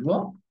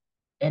usual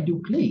and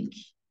you click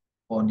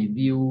on the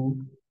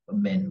View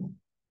menu.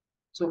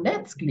 So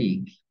let's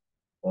click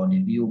on the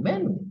View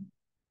menu.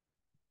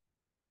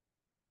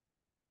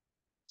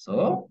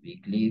 So we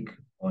click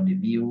on the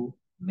View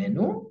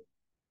menu.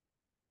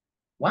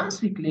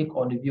 Once we click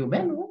on the View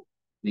menu,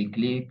 we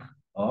click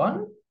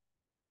on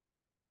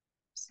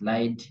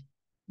Slide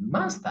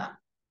Master.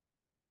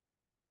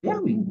 There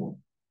we go.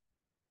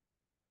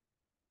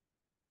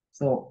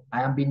 So we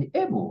have been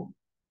able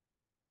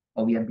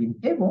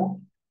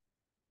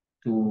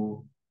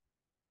to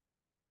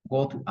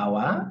go to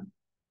our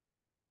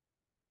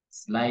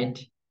Slide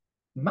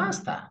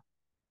Master.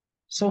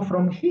 So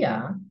from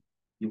here,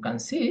 you can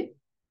see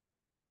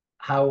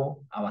how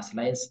our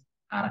slides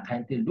are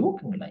currently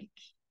looking like.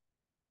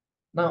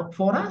 Now,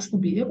 for us to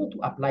be able to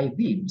apply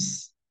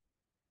themes,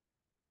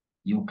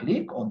 you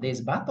click on this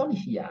button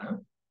here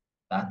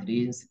that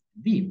reads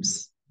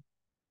Themes.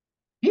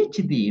 Each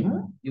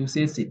theme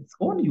uses its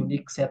own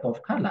unique set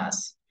of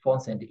colors,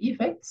 fonts, and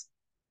effects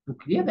to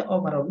create the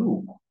overall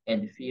look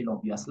and feel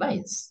of your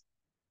slides.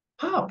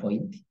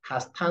 PowerPoint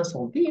has tons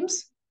of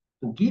themes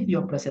to give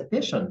your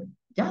presentation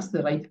just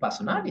the right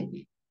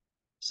personality.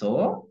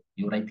 So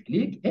you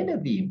right-click any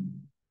theme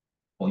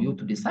for you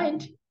to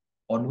decide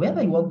on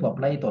whether you want to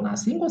apply it on a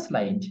single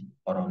slide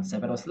or on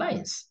several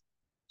slides.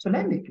 So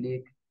let me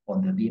click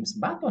on the themes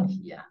button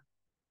here.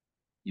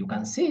 You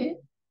can see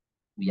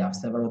we have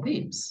several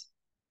themes.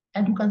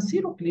 And you can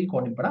simply click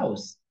on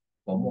Browse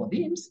for more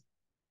themes,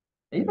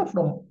 either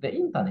from the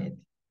internet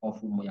or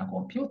from your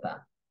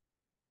computer.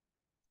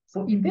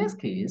 So in this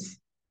case,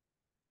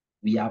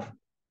 we have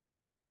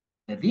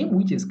the theme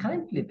which is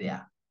currently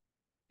there,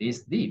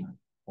 this theme,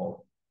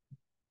 or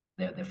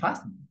the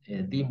first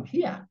theme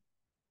here.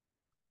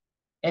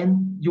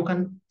 And you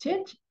can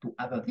change to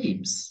other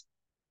themes.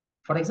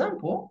 For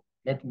example,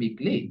 let me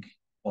click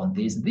on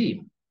this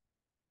theme,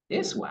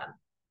 this one.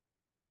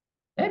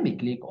 Let me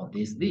click on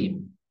this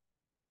theme.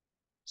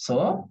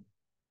 So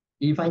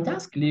if I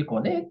just click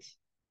on it,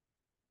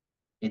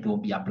 it will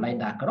be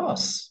applied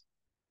across,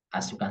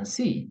 as you can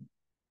see.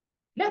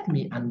 Let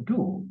me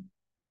undo,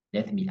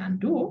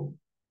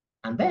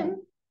 and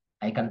then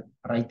I can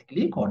right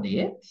click on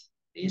it,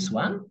 this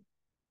one,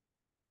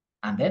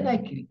 and then I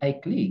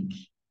click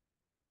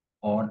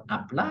on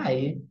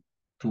apply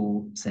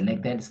to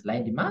selected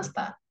slide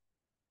master.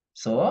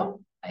 So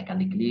I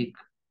can click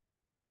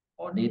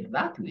on it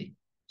that way.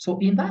 So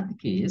in that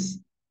case,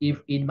 if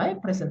in my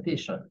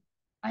presentation,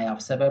 I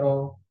have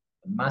several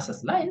master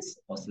slides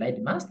or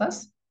slide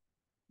masters,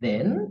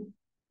 then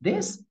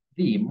this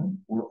theme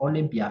will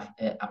only be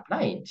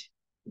applied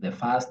to the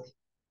first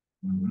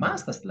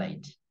master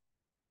slide.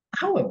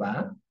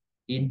 However,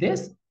 in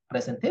this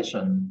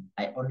presentation,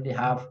 I only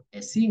have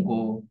a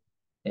single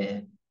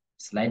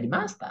slide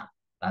master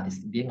that is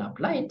being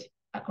applied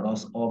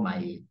across all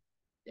my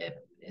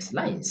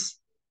slides.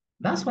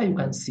 That's why you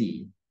can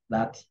see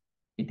that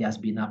it has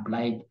been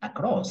applied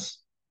across.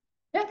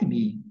 Let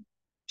me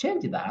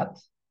change that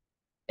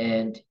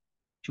and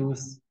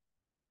choose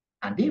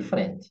a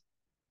different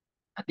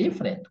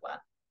one.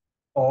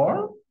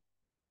 Or,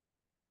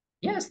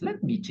 yes,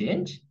 let me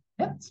change.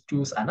 Let's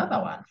choose another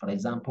one. For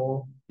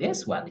example,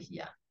 this one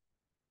here.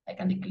 I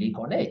can click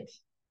on it.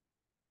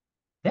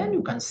 Then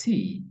you can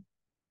see,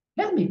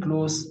 let me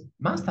close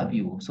master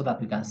view so that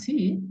we can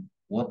see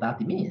what that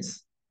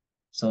means.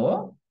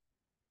 So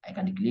I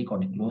can click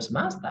on close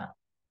master.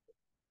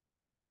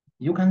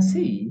 You can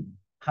see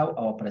how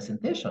our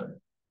presentation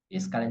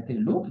is currently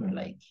looking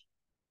like.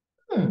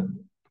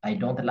 I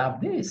don't love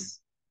this.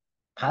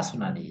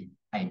 Personally,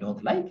 I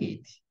don't like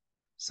it.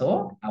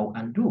 So I'll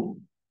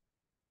undo.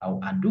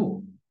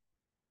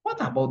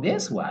 What about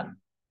this one?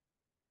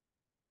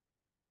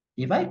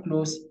 If I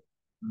close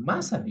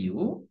master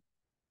view,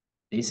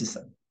 this is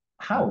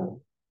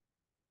how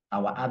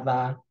our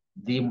other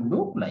theme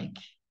look like.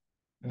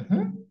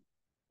 Do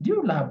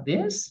you love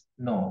this?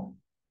 No,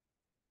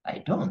 I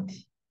don't.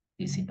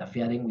 It's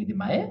interfering with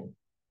my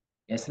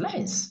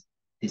slides.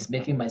 It's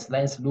making my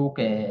slides look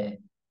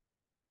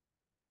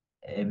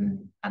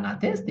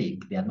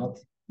unartistic. They are not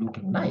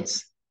looking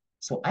nice.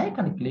 So I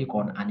can click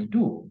on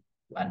undo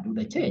to undo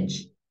the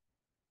change.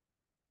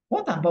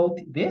 What about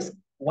this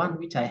one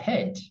which I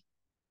had?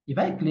 If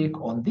I click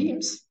on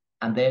themes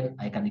and then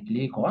I can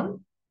click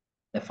on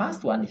the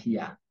first one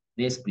here,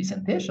 this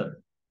presentation.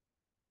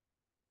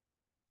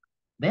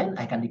 Then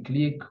I can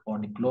click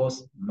on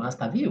close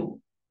master view.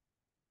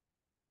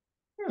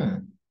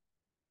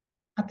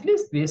 At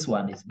least this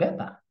one is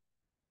better.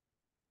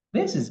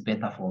 This is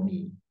better for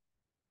me.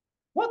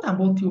 What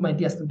about you, my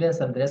dear students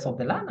and the rest of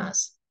the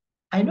learners?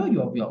 I know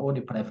you have your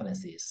own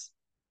preferences.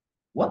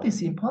 What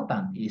is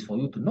important is for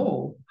you to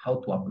know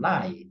how to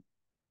apply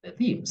the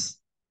themes.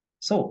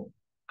 So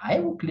I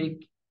will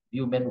click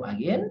View menu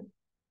again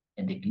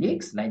and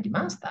click Slide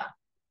Master.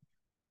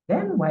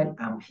 Then while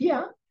I'm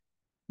here,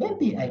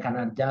 maybe I can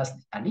adjust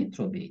a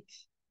little bit.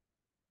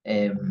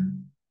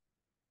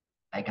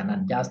 I can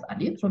adjust a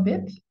little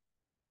bit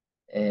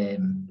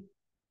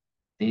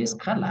this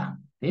color.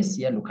 This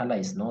yellow color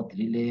is not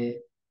really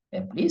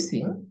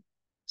pleasing.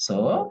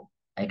 So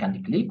I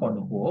can click on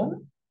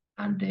Home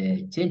and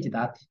change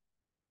that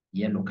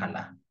yellow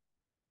color.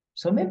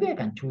 So maybe I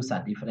can choose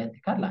a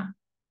different color.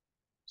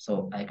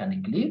 So I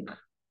can click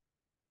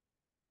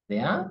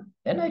there,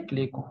 then I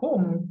click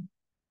Home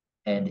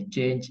and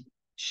change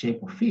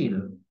shape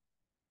fill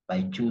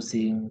by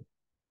choosing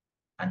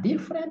a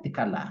different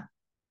color.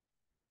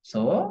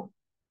 So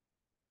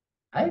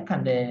I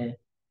can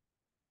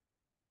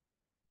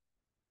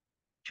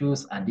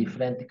choose a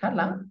different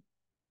color,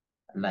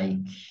 like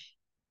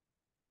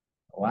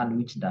one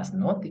which does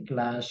not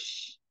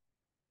clash.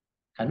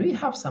 Can we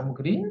have some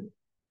green?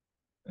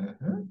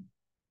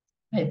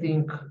 I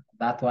think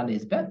that one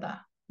is better.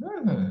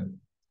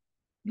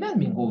 Let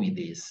me go with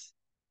this.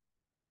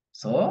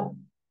 So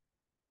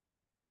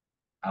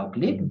I'll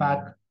click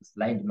back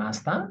Slide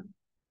Master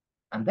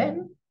and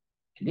then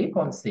click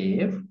on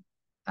Save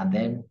and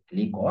then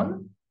click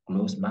on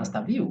Close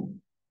Master View.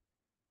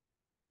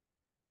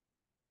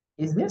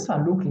 Is this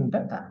one looking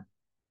better?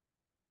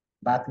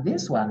 But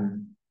this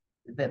one,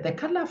 the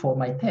color for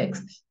my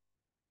text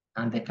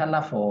and the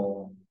color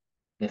for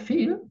the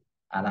fill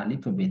are a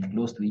little bit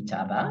close to each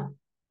other.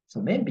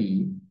 So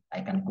maybe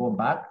I can go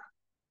back,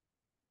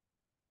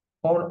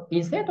 or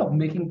instead of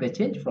making the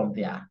change from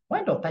there,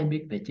 why don't I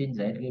make the change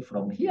directly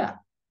from here?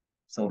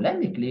 So let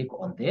me click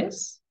on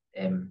this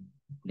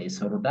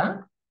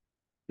placeholder,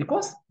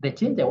 because the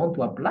change I want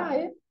to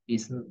apply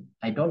is,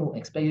 I don't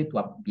expect it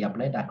to be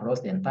applied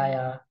across the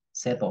entire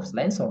set of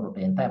slides or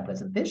the entire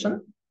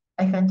presentation.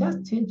 I can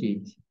just change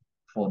it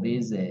for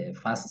this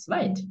first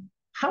slide.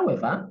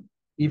 However,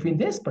 if in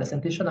this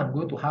presentation I'm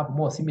going to have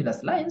more similar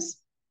slides,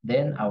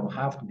 then I will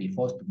have to be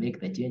forced to make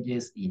the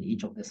changes in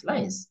each of the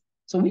slides.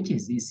 So which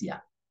is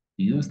easier,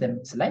 to use the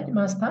slide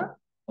master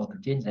or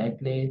to change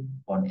directly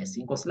on a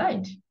single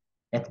slide?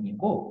 Let me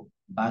go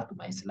back to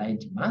my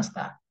slide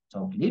master.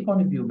 So click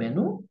on View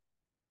menu,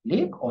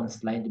 click on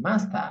Slide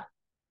Master,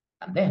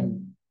 and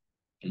then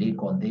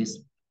click on this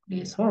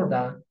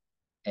placeholder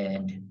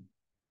and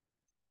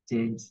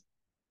change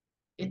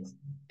its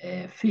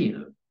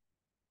fill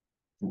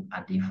to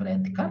a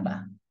different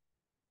color.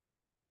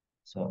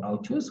 So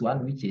I'll choose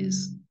one which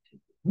is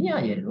near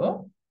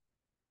yellow,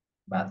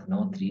 but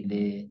not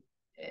really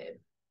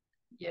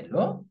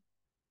yellow.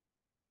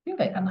 I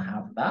think I can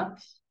have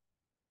that.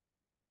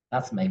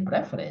 That's my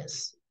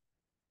preference.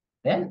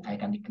 Then I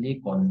can click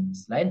on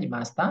Slide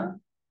Master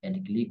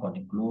and click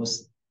on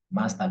Close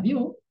Master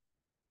View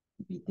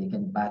to be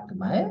taken back to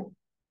my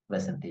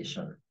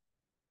presentation.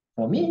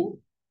 For me,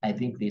 I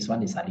think this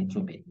one is a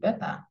little bit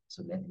better.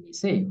 So let me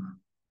save.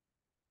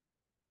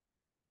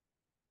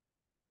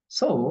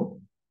 So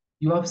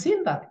you have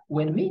seen that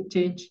when we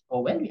change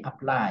or when we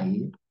apply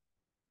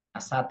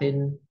a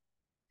certain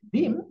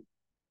theme,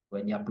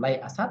 when you apply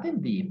a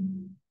certain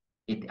theme,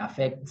 it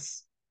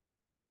affects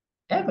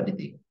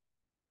everything.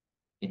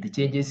 It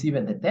changes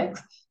even the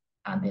text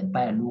and the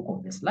entire look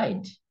of the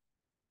slide.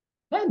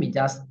 Let me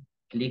just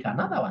click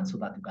another one so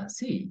that you can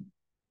see.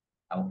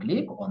 I'll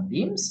click on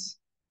themes,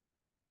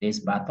 this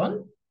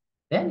button,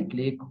 then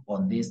click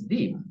on this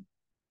theme.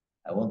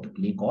 I want to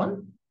click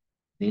on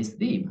this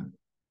theme.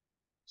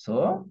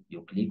 So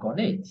you click on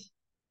it.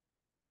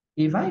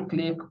 If I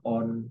click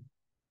on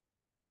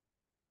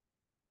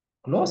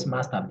close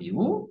master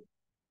view,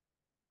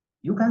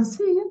 you can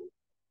see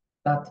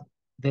that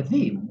the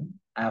theme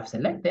I have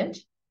selected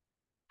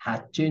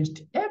has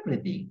changed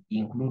everything,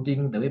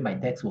 including the way my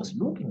text was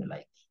looking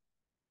like.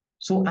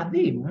 So a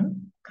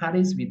theme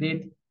carries with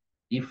it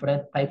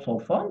different types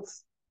of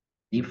fonts,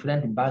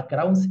 different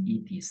backgrounds,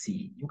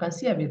 etc. You can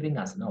see everything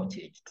has now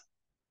changed.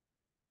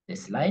 The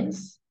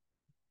slides,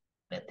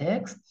 the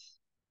text,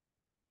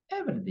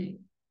 everything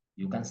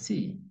you can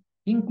see,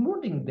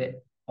 including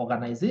the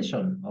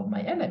organization of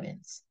my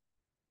elements.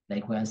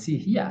 Like we can see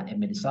here,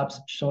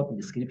 MLSWAP's short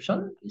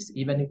description is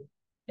even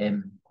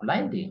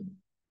colliding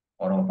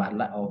or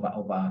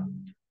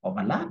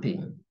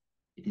overlapping.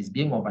 It is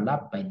being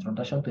overlapped by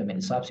introduction to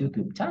MLSWAP's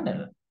YouTube channel.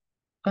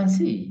 You can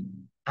see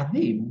a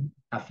theme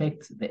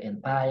affects the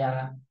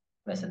entire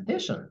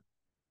presentation,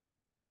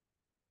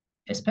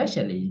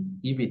 especially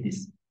if it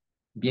is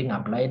being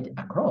applied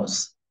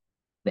across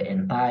the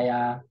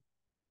entire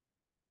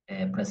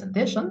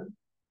presentation,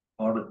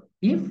 or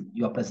if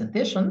your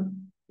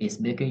presentation is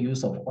making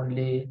use of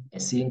only a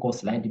single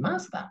slide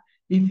master.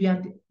 If you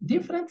had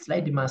different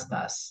slide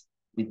masters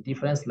with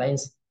different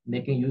slides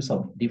making use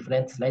of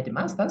different slide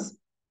masters,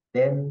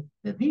 then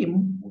the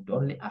theme would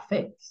only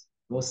affect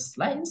those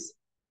slides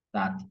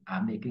that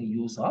are making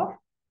use of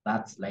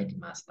that slide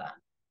master.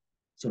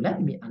 So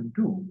let me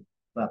undo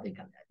so that I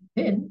can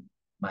retain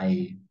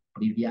my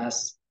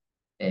previous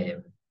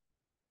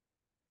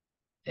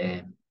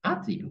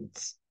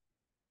attributes.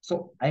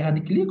 So I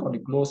can click on the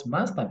close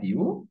master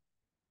view,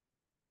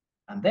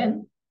 and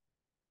then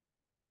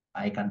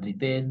I can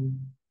retain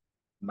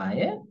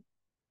my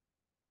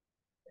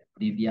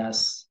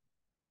previous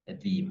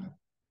theme.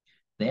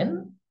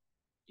 Then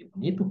you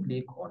need to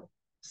click on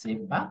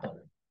save button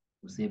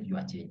to save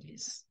your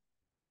changes.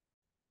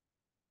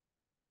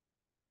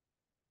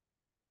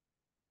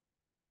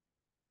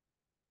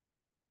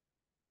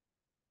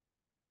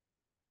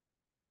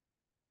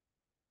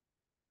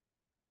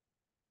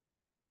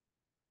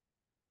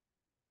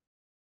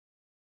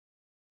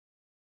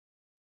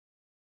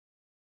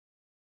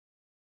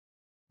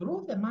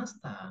 Through the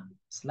master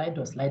slide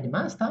or slide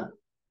master,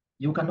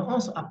 you can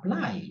also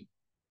apply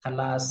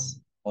colors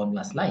on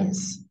your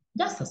slides,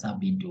 just as I've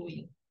been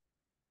doing.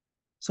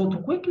 So to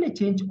quickly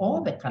change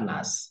all the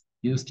colors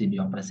used in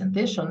your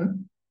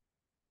presentation,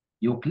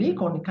 you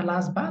click on the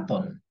colors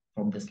button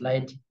from the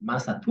slide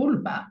master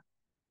toolbar,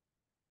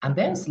 and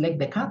then select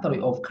the category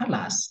of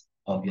colors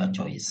of your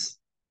choice.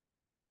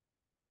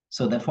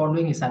 So the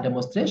following is a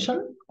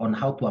demonstration on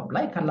how to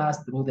apply colors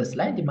through the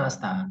slide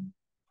master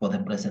for the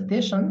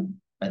presentation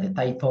by the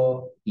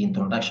title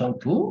Introduction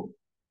to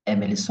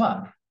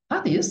MLSWAP.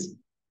 That is,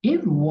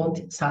 if you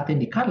want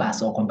certain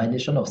colors or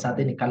combination of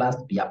certain colors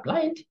to be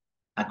applied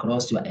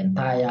across your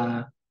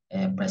entire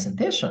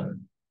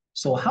presentation.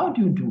 So how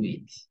do you do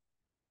it?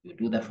 You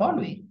do the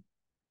following.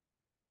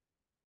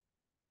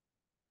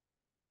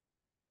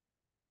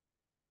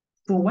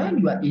 So when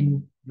you are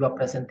in your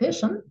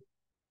presentation,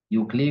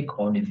 you click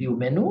on the View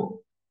menu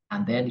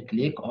and then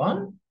click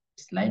on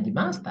Slide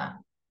Master.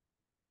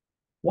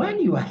 When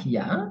you are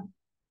here,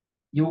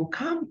 you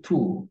come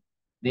to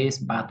this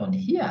button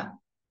here,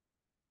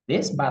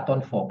 this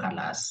button for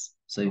colors.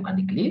 So you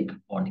can click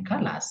on the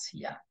colors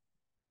here.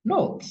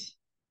 Note,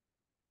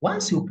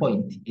 once you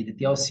point, it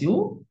tells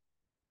you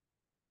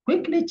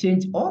quickly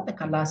change all the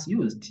colors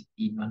used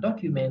in your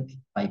document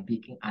by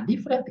picking a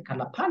different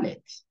color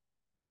palette.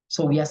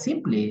 So we are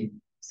simply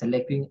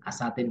selecting a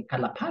certain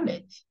color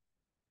palette.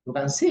 You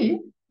can see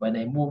when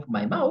I move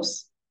my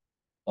mouse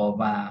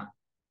over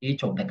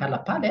each of the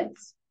color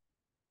palettes,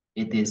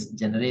 it is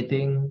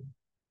generating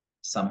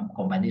some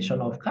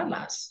combination of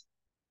colors.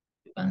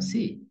 You can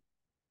see.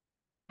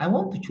 I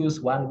want to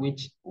choose one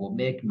which will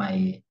make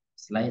my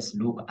slides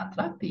look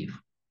attractive.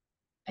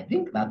 I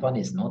think that one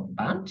is not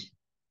burnt.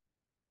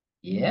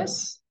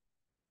 Yes.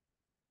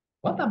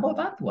 What about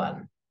that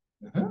one?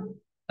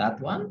 That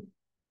one?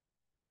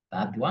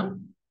 That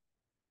one?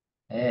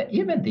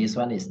 Even this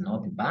one is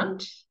not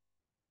burnt.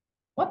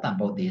 What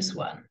about this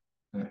one?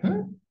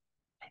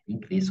 I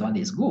think this one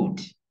is good.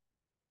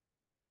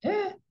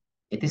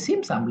 It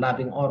seems I'm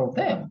loving all of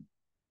them.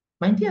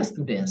 My dear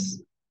students,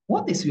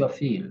 what is your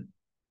feel?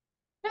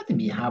 Let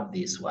me have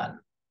this one.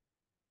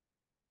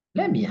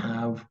 Let me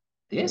have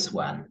this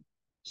one.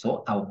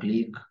 So I'll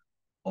click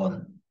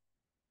on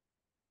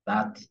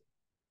that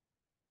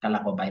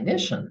color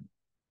combination.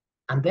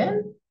 And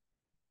then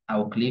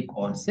I'll click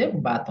on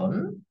Save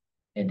button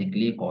and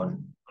click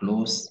on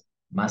Close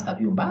Master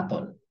View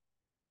button.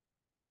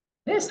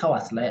 This is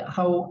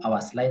how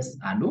our slides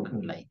are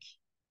looking like.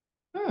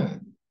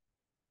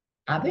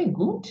 Are they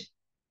good?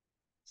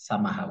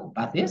 Somehow.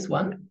 But this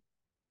one,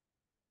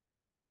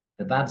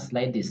 the third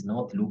slide is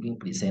not looking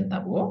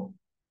presentable.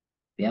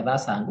 The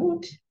others are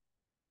good.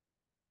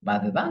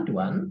 but the third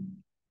one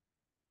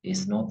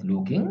is not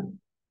looking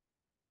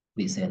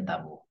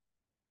presentable.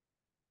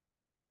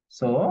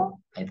 So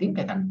I think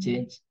I can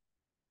change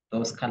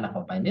those color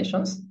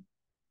combinations,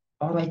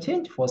 or I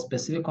change for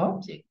specific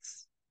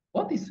objects.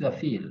 What is your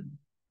feel?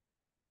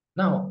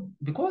 Now,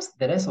 because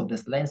the rest of the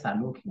slides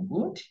are looking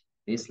good,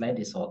 this slide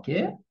is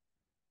okay,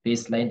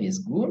 this slide is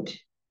good,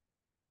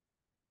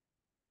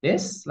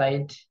 this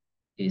slide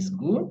is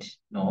good,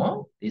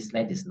 no, this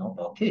slide is not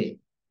okay.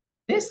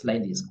 This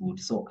slide is good,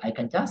 so I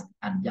can just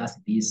adjust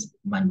this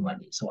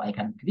manually. So I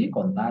can click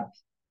on that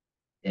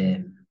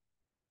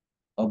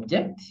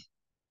object,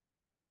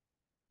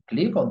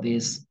 click on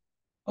this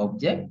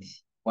object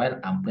while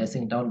I'm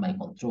pressing down my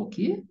control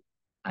key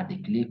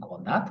and click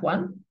on that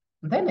one.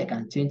 Then I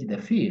can change the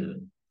fill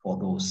for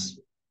those.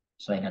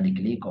 So I can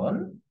click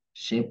on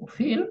shape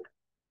fill,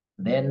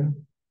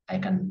 then I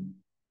can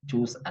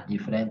choose a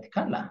different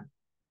color.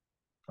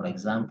 For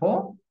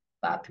example,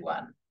 that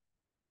one.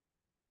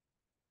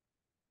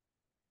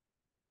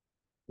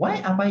 Why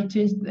have I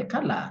changed the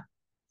color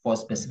for a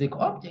specific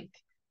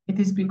object? It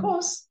is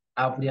because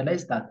I've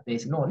realized that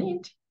there's no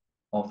need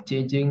of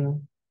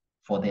changing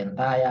for the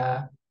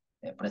entire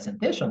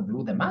presentation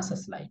through the master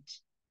slide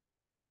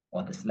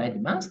or the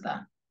slide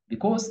master,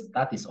 because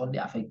that is only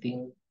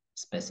affecting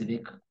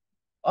specific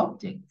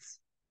objects.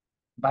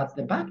 But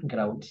the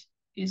background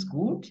is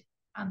good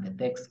and the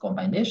text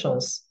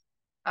combinations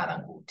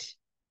are good,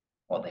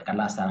 or the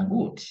colors are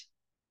good.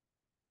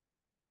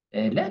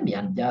 Let me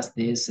adjust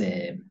this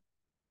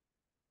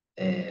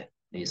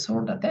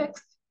placeholder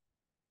text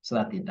so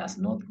that it does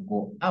not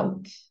go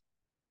out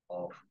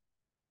of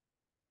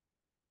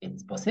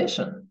its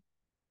position.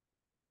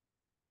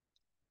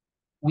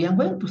 We are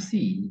going to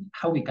see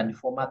how we can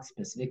format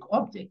specific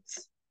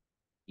objects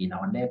in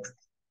our next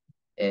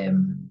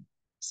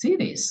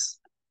series.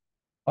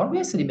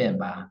 Always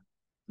remember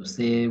to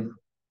save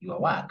your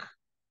work.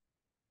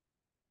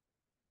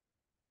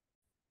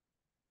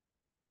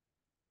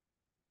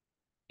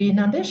 In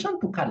addition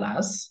to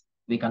colors,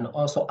 we can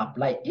also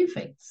apply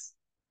effects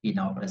in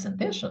our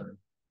presentation.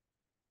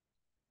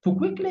 To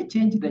quickly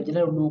change the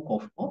general look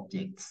of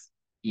objects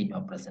in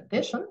your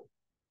presentation,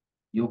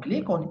 you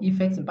click on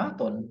Effects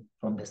button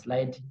from the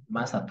Slide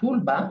Master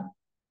toolbar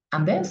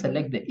and then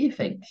select the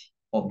effect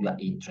of your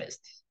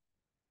interest.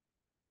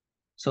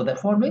 So the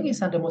following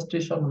is a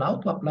demonstration on how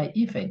to apply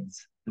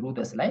effects through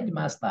the Slide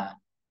Master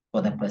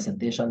for the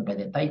presentation by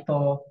the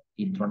title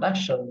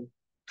Introduction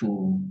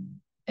to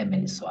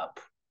MLSwap.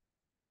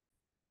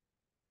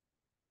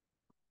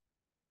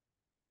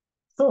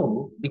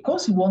 So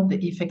because we want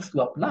the effects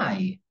to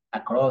apply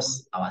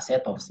across our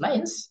set of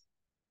slides,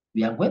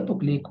 we are going to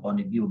click on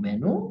the View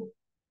menu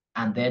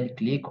and then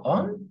click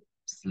on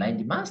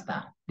Slide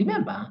Master.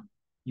 Remember,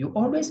 you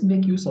always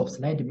make use of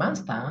Slide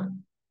Master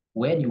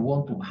when you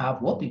want to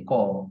have what we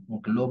call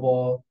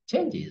global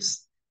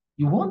changes.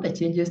 You want the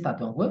changes that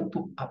you're going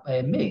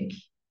to make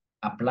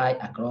apply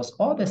across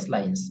all the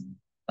slides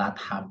that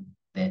have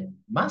the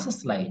master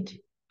slide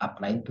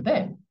applying to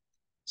them.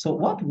 So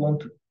what we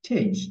want to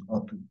change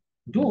or to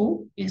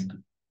do is to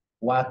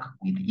work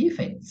with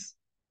effects.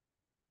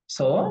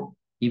 So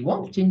if you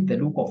want to change the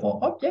look of our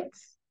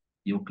objects,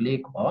 you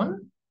click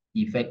on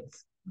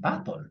Effects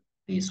button,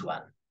 this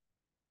one.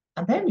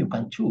 And then you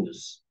can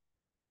choose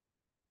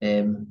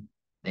the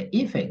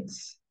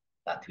effects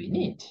that we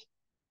need.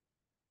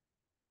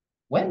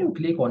 When you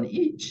click on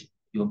each,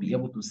 you'll be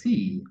able to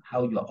see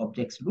how your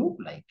objects look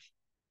like.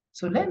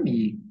 So let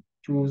me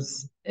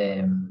choose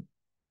a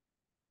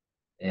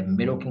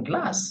looking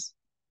glass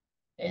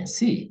and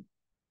see.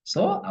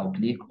 So I'll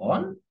click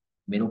on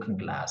looking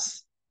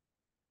glass.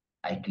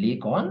 I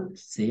click on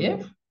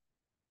Save.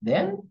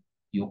 Then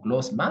you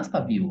close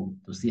Master View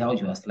to see how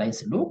your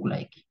slides look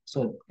like.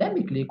 So let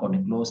me click on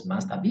the Close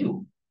Master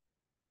View.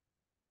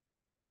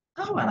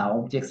 How are our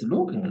objects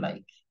looking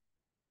like?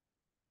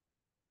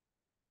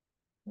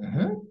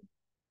 Do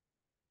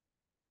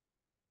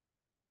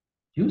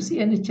you see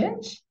any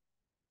change?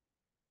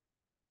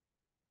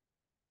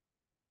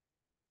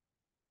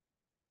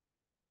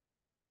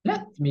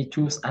 Let me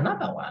choose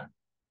another one.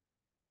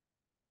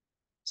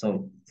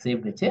 So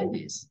save the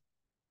changes.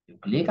 You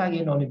click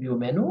again on the View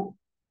menu,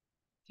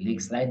 click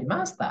Slide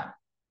Master,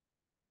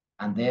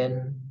 and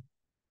then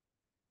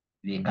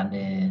we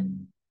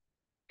can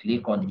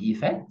click on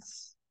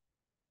Effects.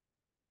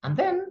 And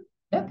then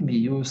let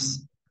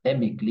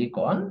me click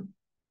on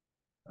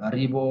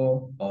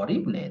Ribbon or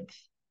Riblet.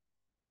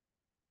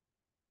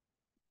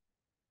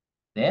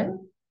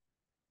 Then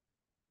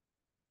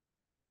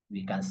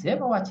we can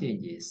save our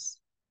changes.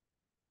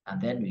 And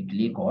then we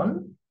click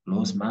on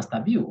Close Master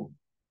View.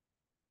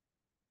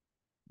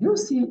 You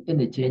see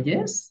any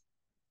changes?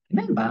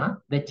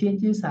 Remember, the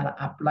changes are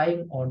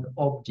applying on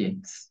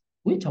objects.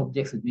 Which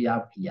objects do we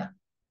have here?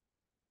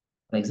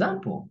 For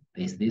example,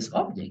 there's this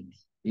object.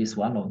 This is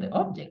one of the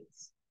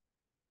objects.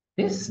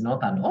 This is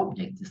not an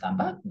object, it's a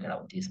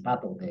background. It's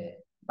part of the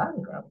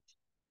background.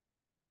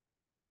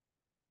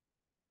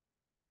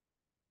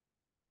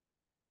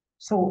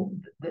 So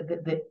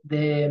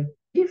the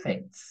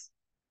effects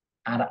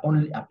are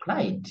only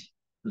applied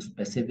to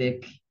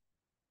specific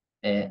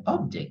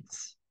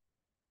objects.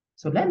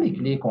 So let me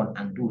click on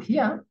undo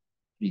here,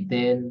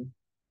 retain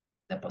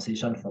the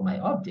position for my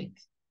object.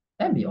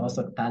 Let me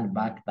also turn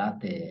back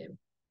that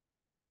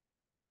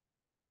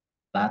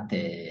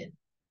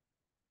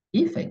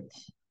effect.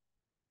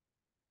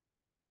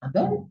 And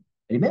then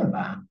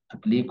remember to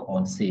click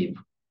on save.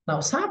 Now,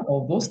 some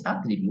of those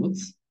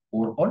attributes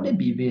will only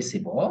be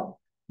visible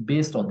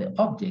based on the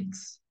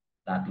objects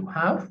that you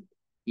have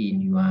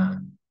in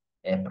your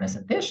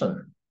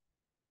presentation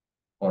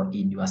or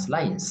in your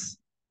slides.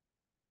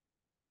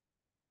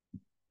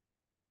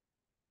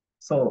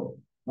 So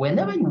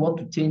whenever you want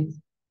to change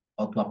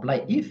or to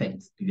apply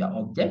effects to your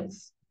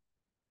objects,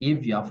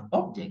 if you have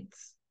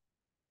objects,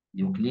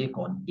 you click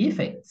on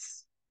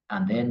effects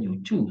and then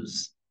you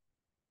choose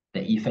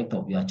the effect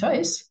of your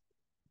choice,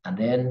 and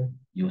then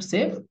you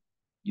save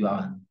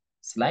your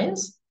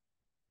slides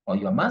or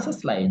your master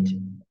slide,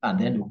 and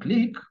then you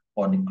click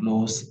on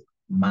close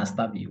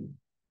master view.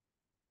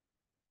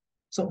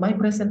 So my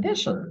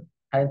presentation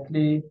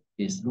currently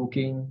is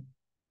looking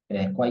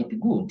quite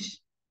good.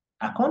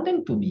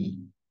 According to me,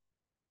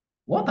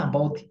 what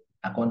about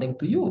according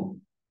to you?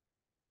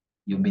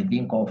 You may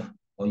think of,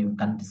 or you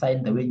can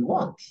decide the way you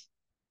want.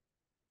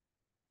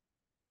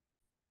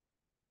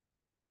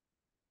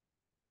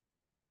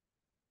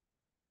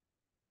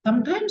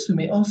 Sometimes you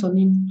may also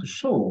need to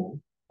show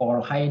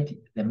or hide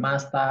the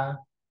master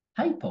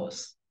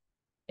titles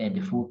and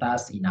the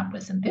footers in a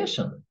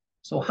presentation.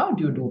 So how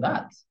do you do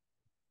that?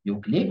 You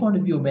click on the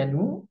view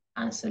menu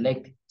and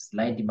select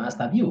slide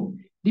master view.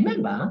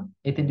 Remember,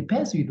 it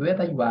depends with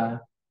whether your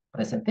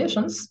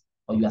presentations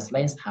or your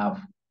slides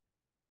have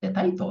the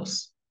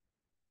titles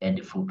and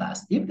the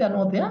footers. If they're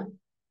not there,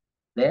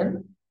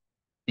 then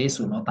this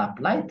will not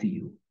apply to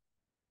you.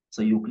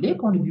 So you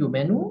click on the view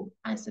menu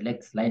and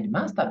select slide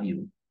master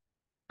view.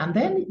 And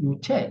then you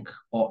check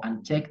or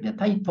uncheck the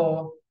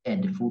title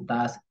and the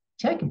footers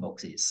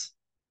checkboxes.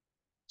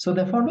 So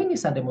the following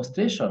is a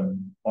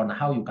demonstration on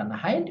how you can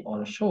hide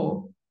or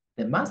show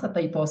the master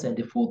titles and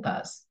the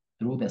footers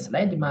through the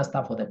slide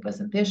master for the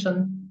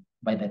presentation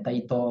by the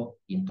title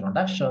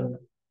Introduction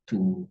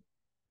to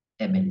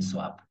Emily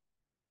Swap.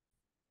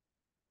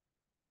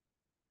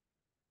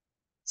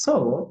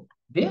 So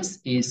this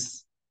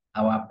is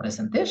our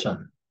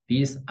presentation.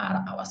 These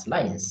are our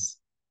slides.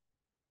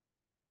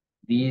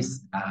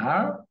 These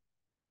are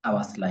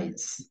our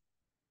slides.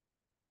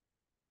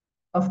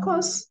 Of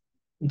course,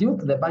 due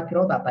to the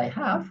background that I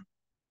have,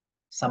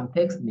 some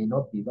text may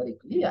not be very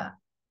clear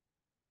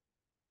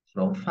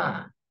from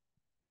far.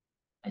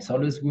 It's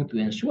always good to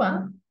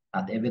ensure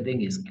that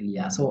everything is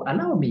clear. So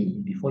allow me,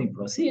 before you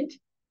proceed,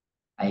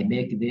 I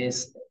make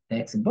this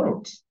text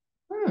bold.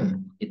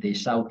 It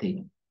is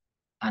shouting,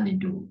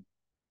 undo.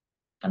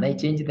 Can I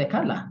change the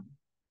color?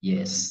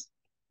 Yes.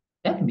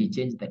 Let me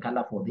change the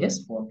color for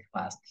this font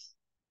first.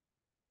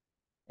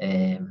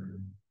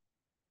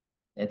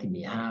 Let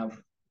me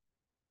have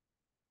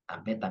a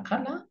better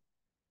color.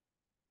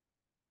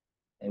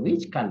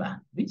 Which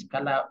color? Which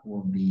color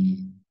will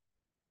be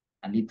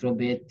a little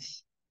bit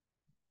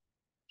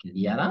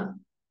clearer?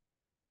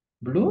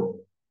 Blue?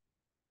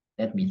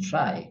 Let me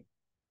try.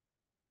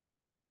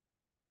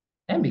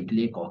 Let me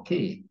click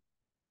OK.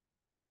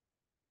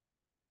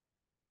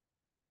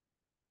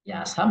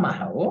 Yeah,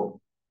 somehow,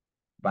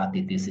 but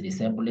it is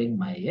resembling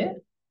my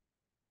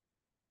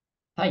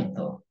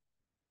title.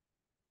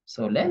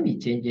 So let me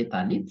change it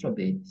a little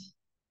bit.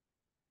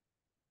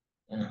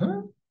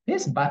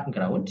 This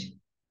background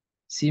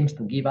seems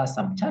to give us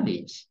some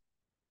challenge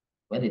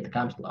when it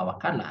comes to our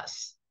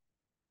colors.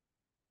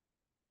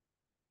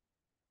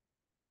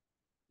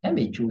 Let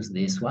me choose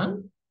this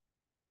one.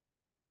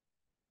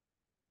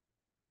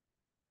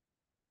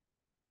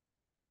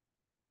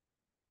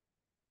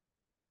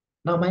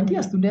 Now, my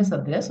dear students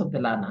and the rest of the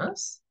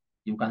learners,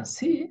 you can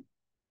see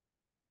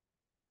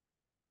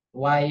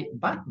why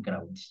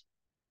background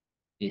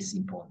is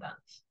important.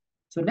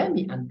 So let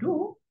me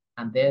undo,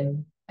 and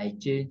then I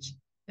change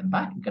the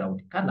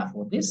background color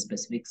for this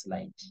specific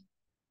slide.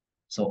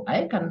 So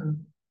I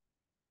can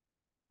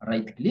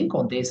right click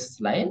on this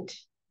slide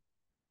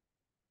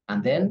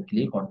and then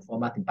click on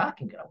format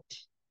background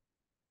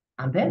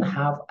and then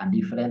have a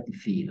different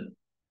feel.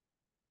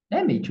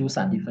 Let me choose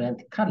a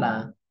different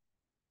color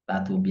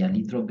that will be a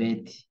little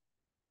bit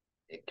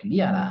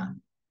clearer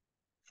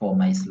for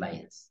my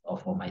slides or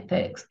for my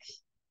text.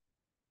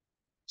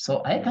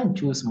 So I can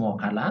choose more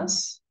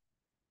colors,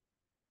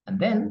 and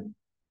then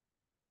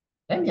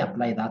let me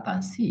apply that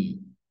and see.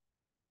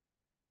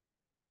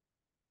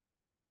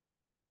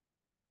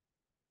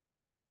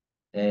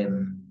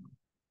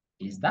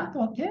 Is that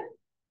okay?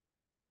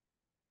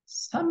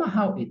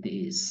 Somehow it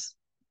is,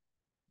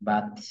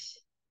 but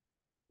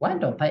why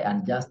don't I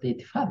adjust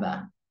it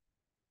further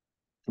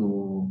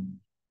to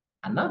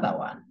another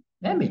one?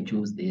 Let me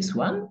choose this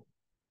one.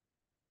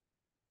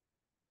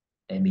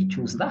 Let me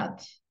choose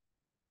that.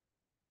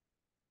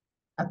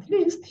 At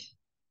least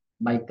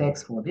my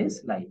text for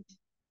this slide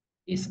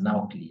is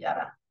now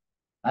clearer.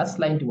 That's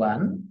slide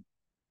 1,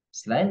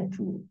 slide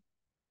 2,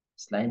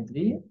 slide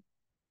 3,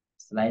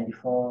 slide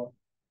 4,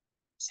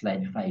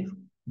 slide 5.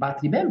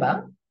 But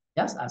remember,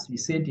 just as we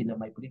said in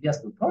my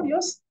previous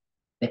tutorials,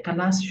 the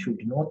colors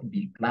should not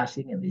be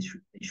clashing and they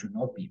should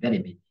not be very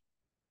big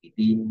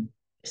within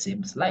the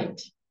same slide,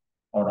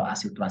 or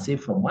as you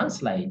translate from one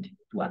slide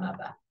to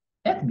another.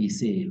 Let me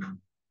save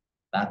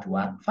that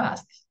one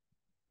first.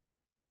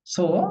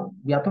 So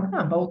we are talking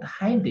about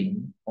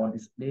hiding or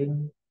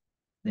displaying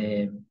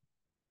the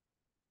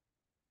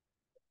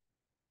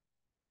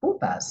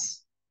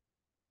footers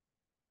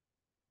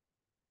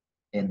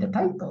and the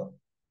title.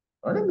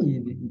 Or let me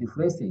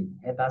rephrase it,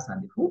 headers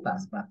and the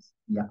footers, but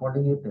we are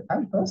calling it the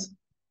titles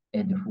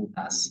and the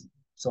footers.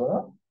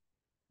 So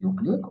you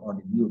click on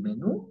the view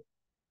menu.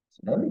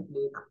 So let me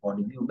click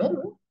on the view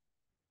menu.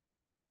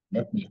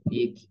 Let me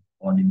click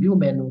on the view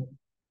menu.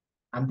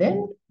 And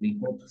then we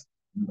go to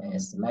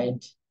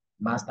slide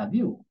master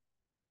view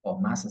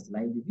or master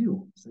slide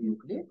view. So you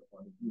click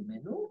on the view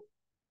menu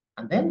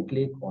and then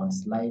click on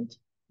slide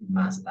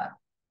master.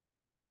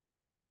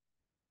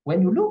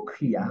 When you look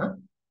here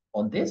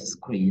on this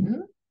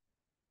screen,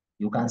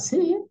 you can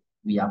see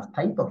we have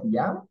title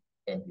here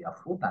and we have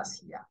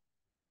footers here.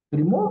 To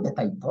remove the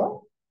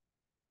title,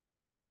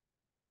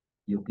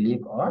 you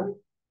click on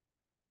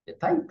the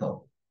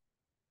title.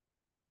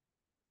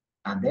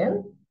 And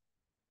then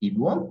if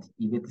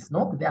it is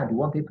not there and you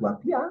want it to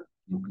appear,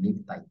 you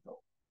click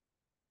title.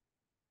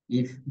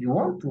 If you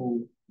want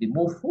to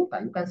remove footer,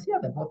 you can see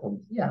at the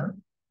bottom here,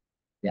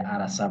 there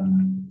are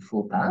some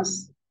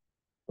footers,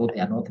 but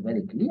they are not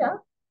very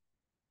clear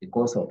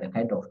because of the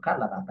kind of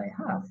color that I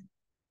have.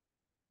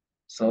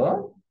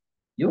 So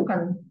you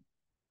can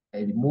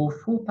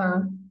remove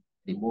footer,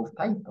 remove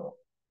title.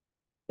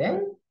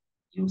 Then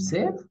you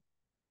save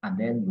and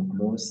then you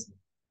close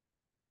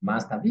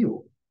master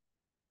view.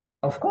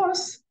 Of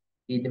course,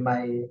 in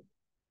my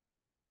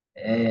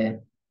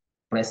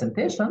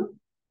presentation,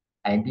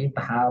 I didn't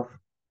have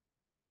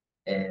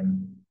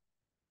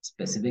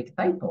specific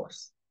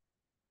titles,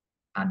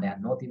 and they are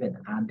not even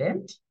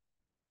added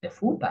the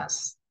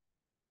footers.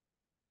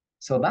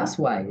 So that's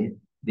why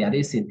there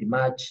isn't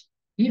much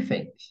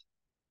effect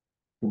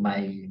to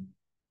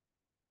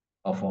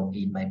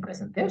in my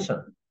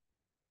presentation.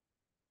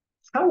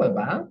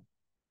 However,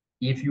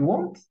 if you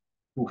want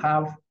to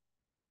have,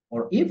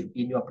 or if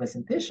in your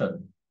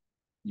presentation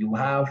you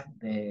have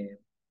the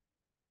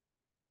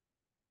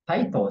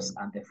titles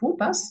and the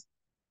footers,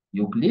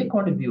 you click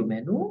on the view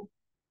menu,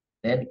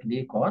 then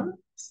click on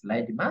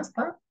slide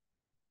master,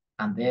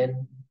 and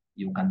then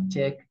you can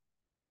check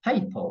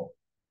title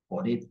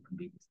for it to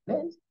be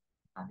displayed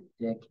and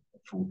check the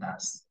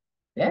footers.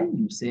 Then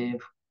you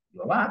save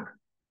your work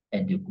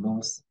and you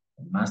close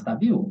the master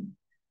view.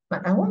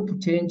 But I want to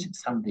change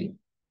something.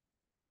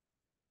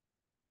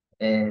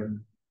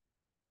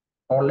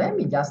 Or let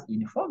me just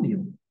inform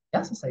you,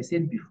 just as I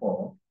said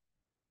before,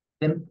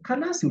 the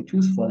colors you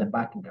choose for the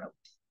background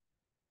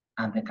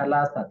and the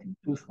colors that you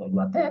choose for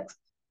your text,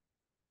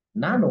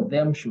 none of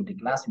them should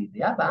clash with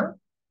the other,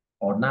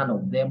 or none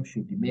of them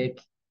should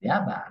make the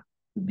other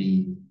to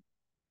be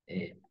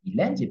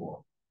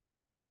illegible.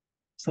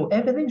 So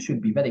everything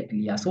should be very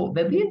clear. So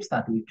the themes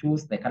that we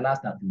choose, the colors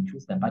that we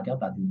choose, the background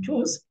that we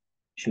choose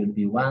should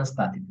be ones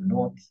that do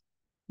not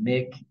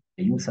make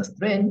the user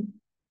strain,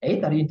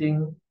 either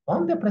reading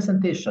on the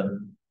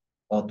presentation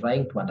or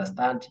trying to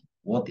understand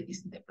what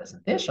is in the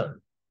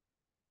presentation.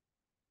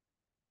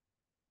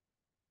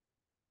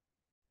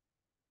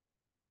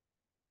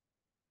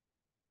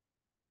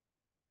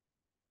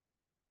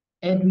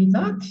 And with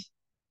that,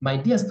 my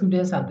dear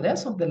students and the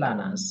rest of the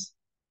learners,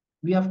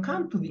 we have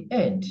come to the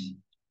end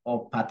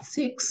of part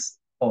 6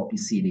 of the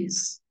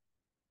series.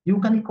 You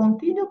can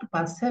continue to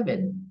part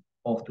 7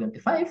 of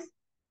 25,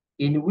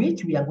 in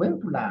which we are going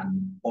to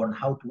learn on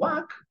how to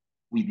work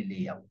with the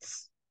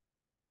layouts.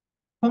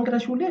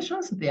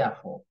 Congratulations,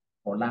 therefore,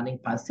 for learning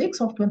part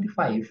 6 of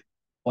 25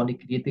 on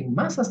creating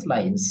master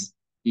slides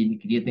in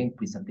creating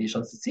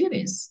presentations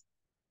series.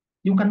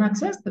 You can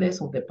access the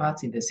rest of the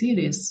parts in the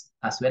series,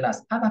 as well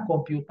as other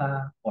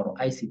computer or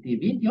ICT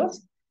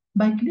videos,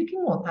 by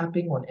clicking or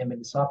tapping on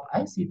MLSOP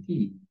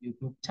ICT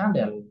YouTube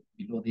channel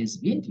below this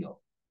video.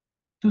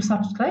 To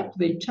subscribe to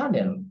the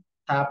channel,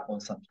 tap on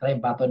subscribe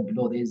button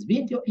below this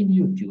video in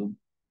YouTube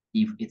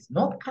if it's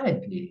not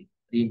currently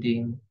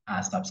reading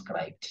as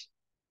subscribed.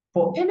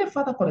 For any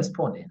further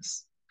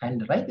correspondence,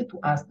 kindly write it to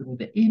us through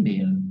the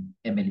email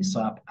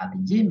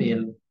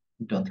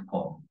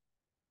emiliswap@gmail.com.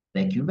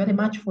 Thank you very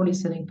much for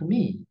listening to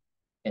me,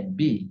 and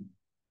be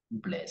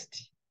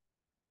blessed.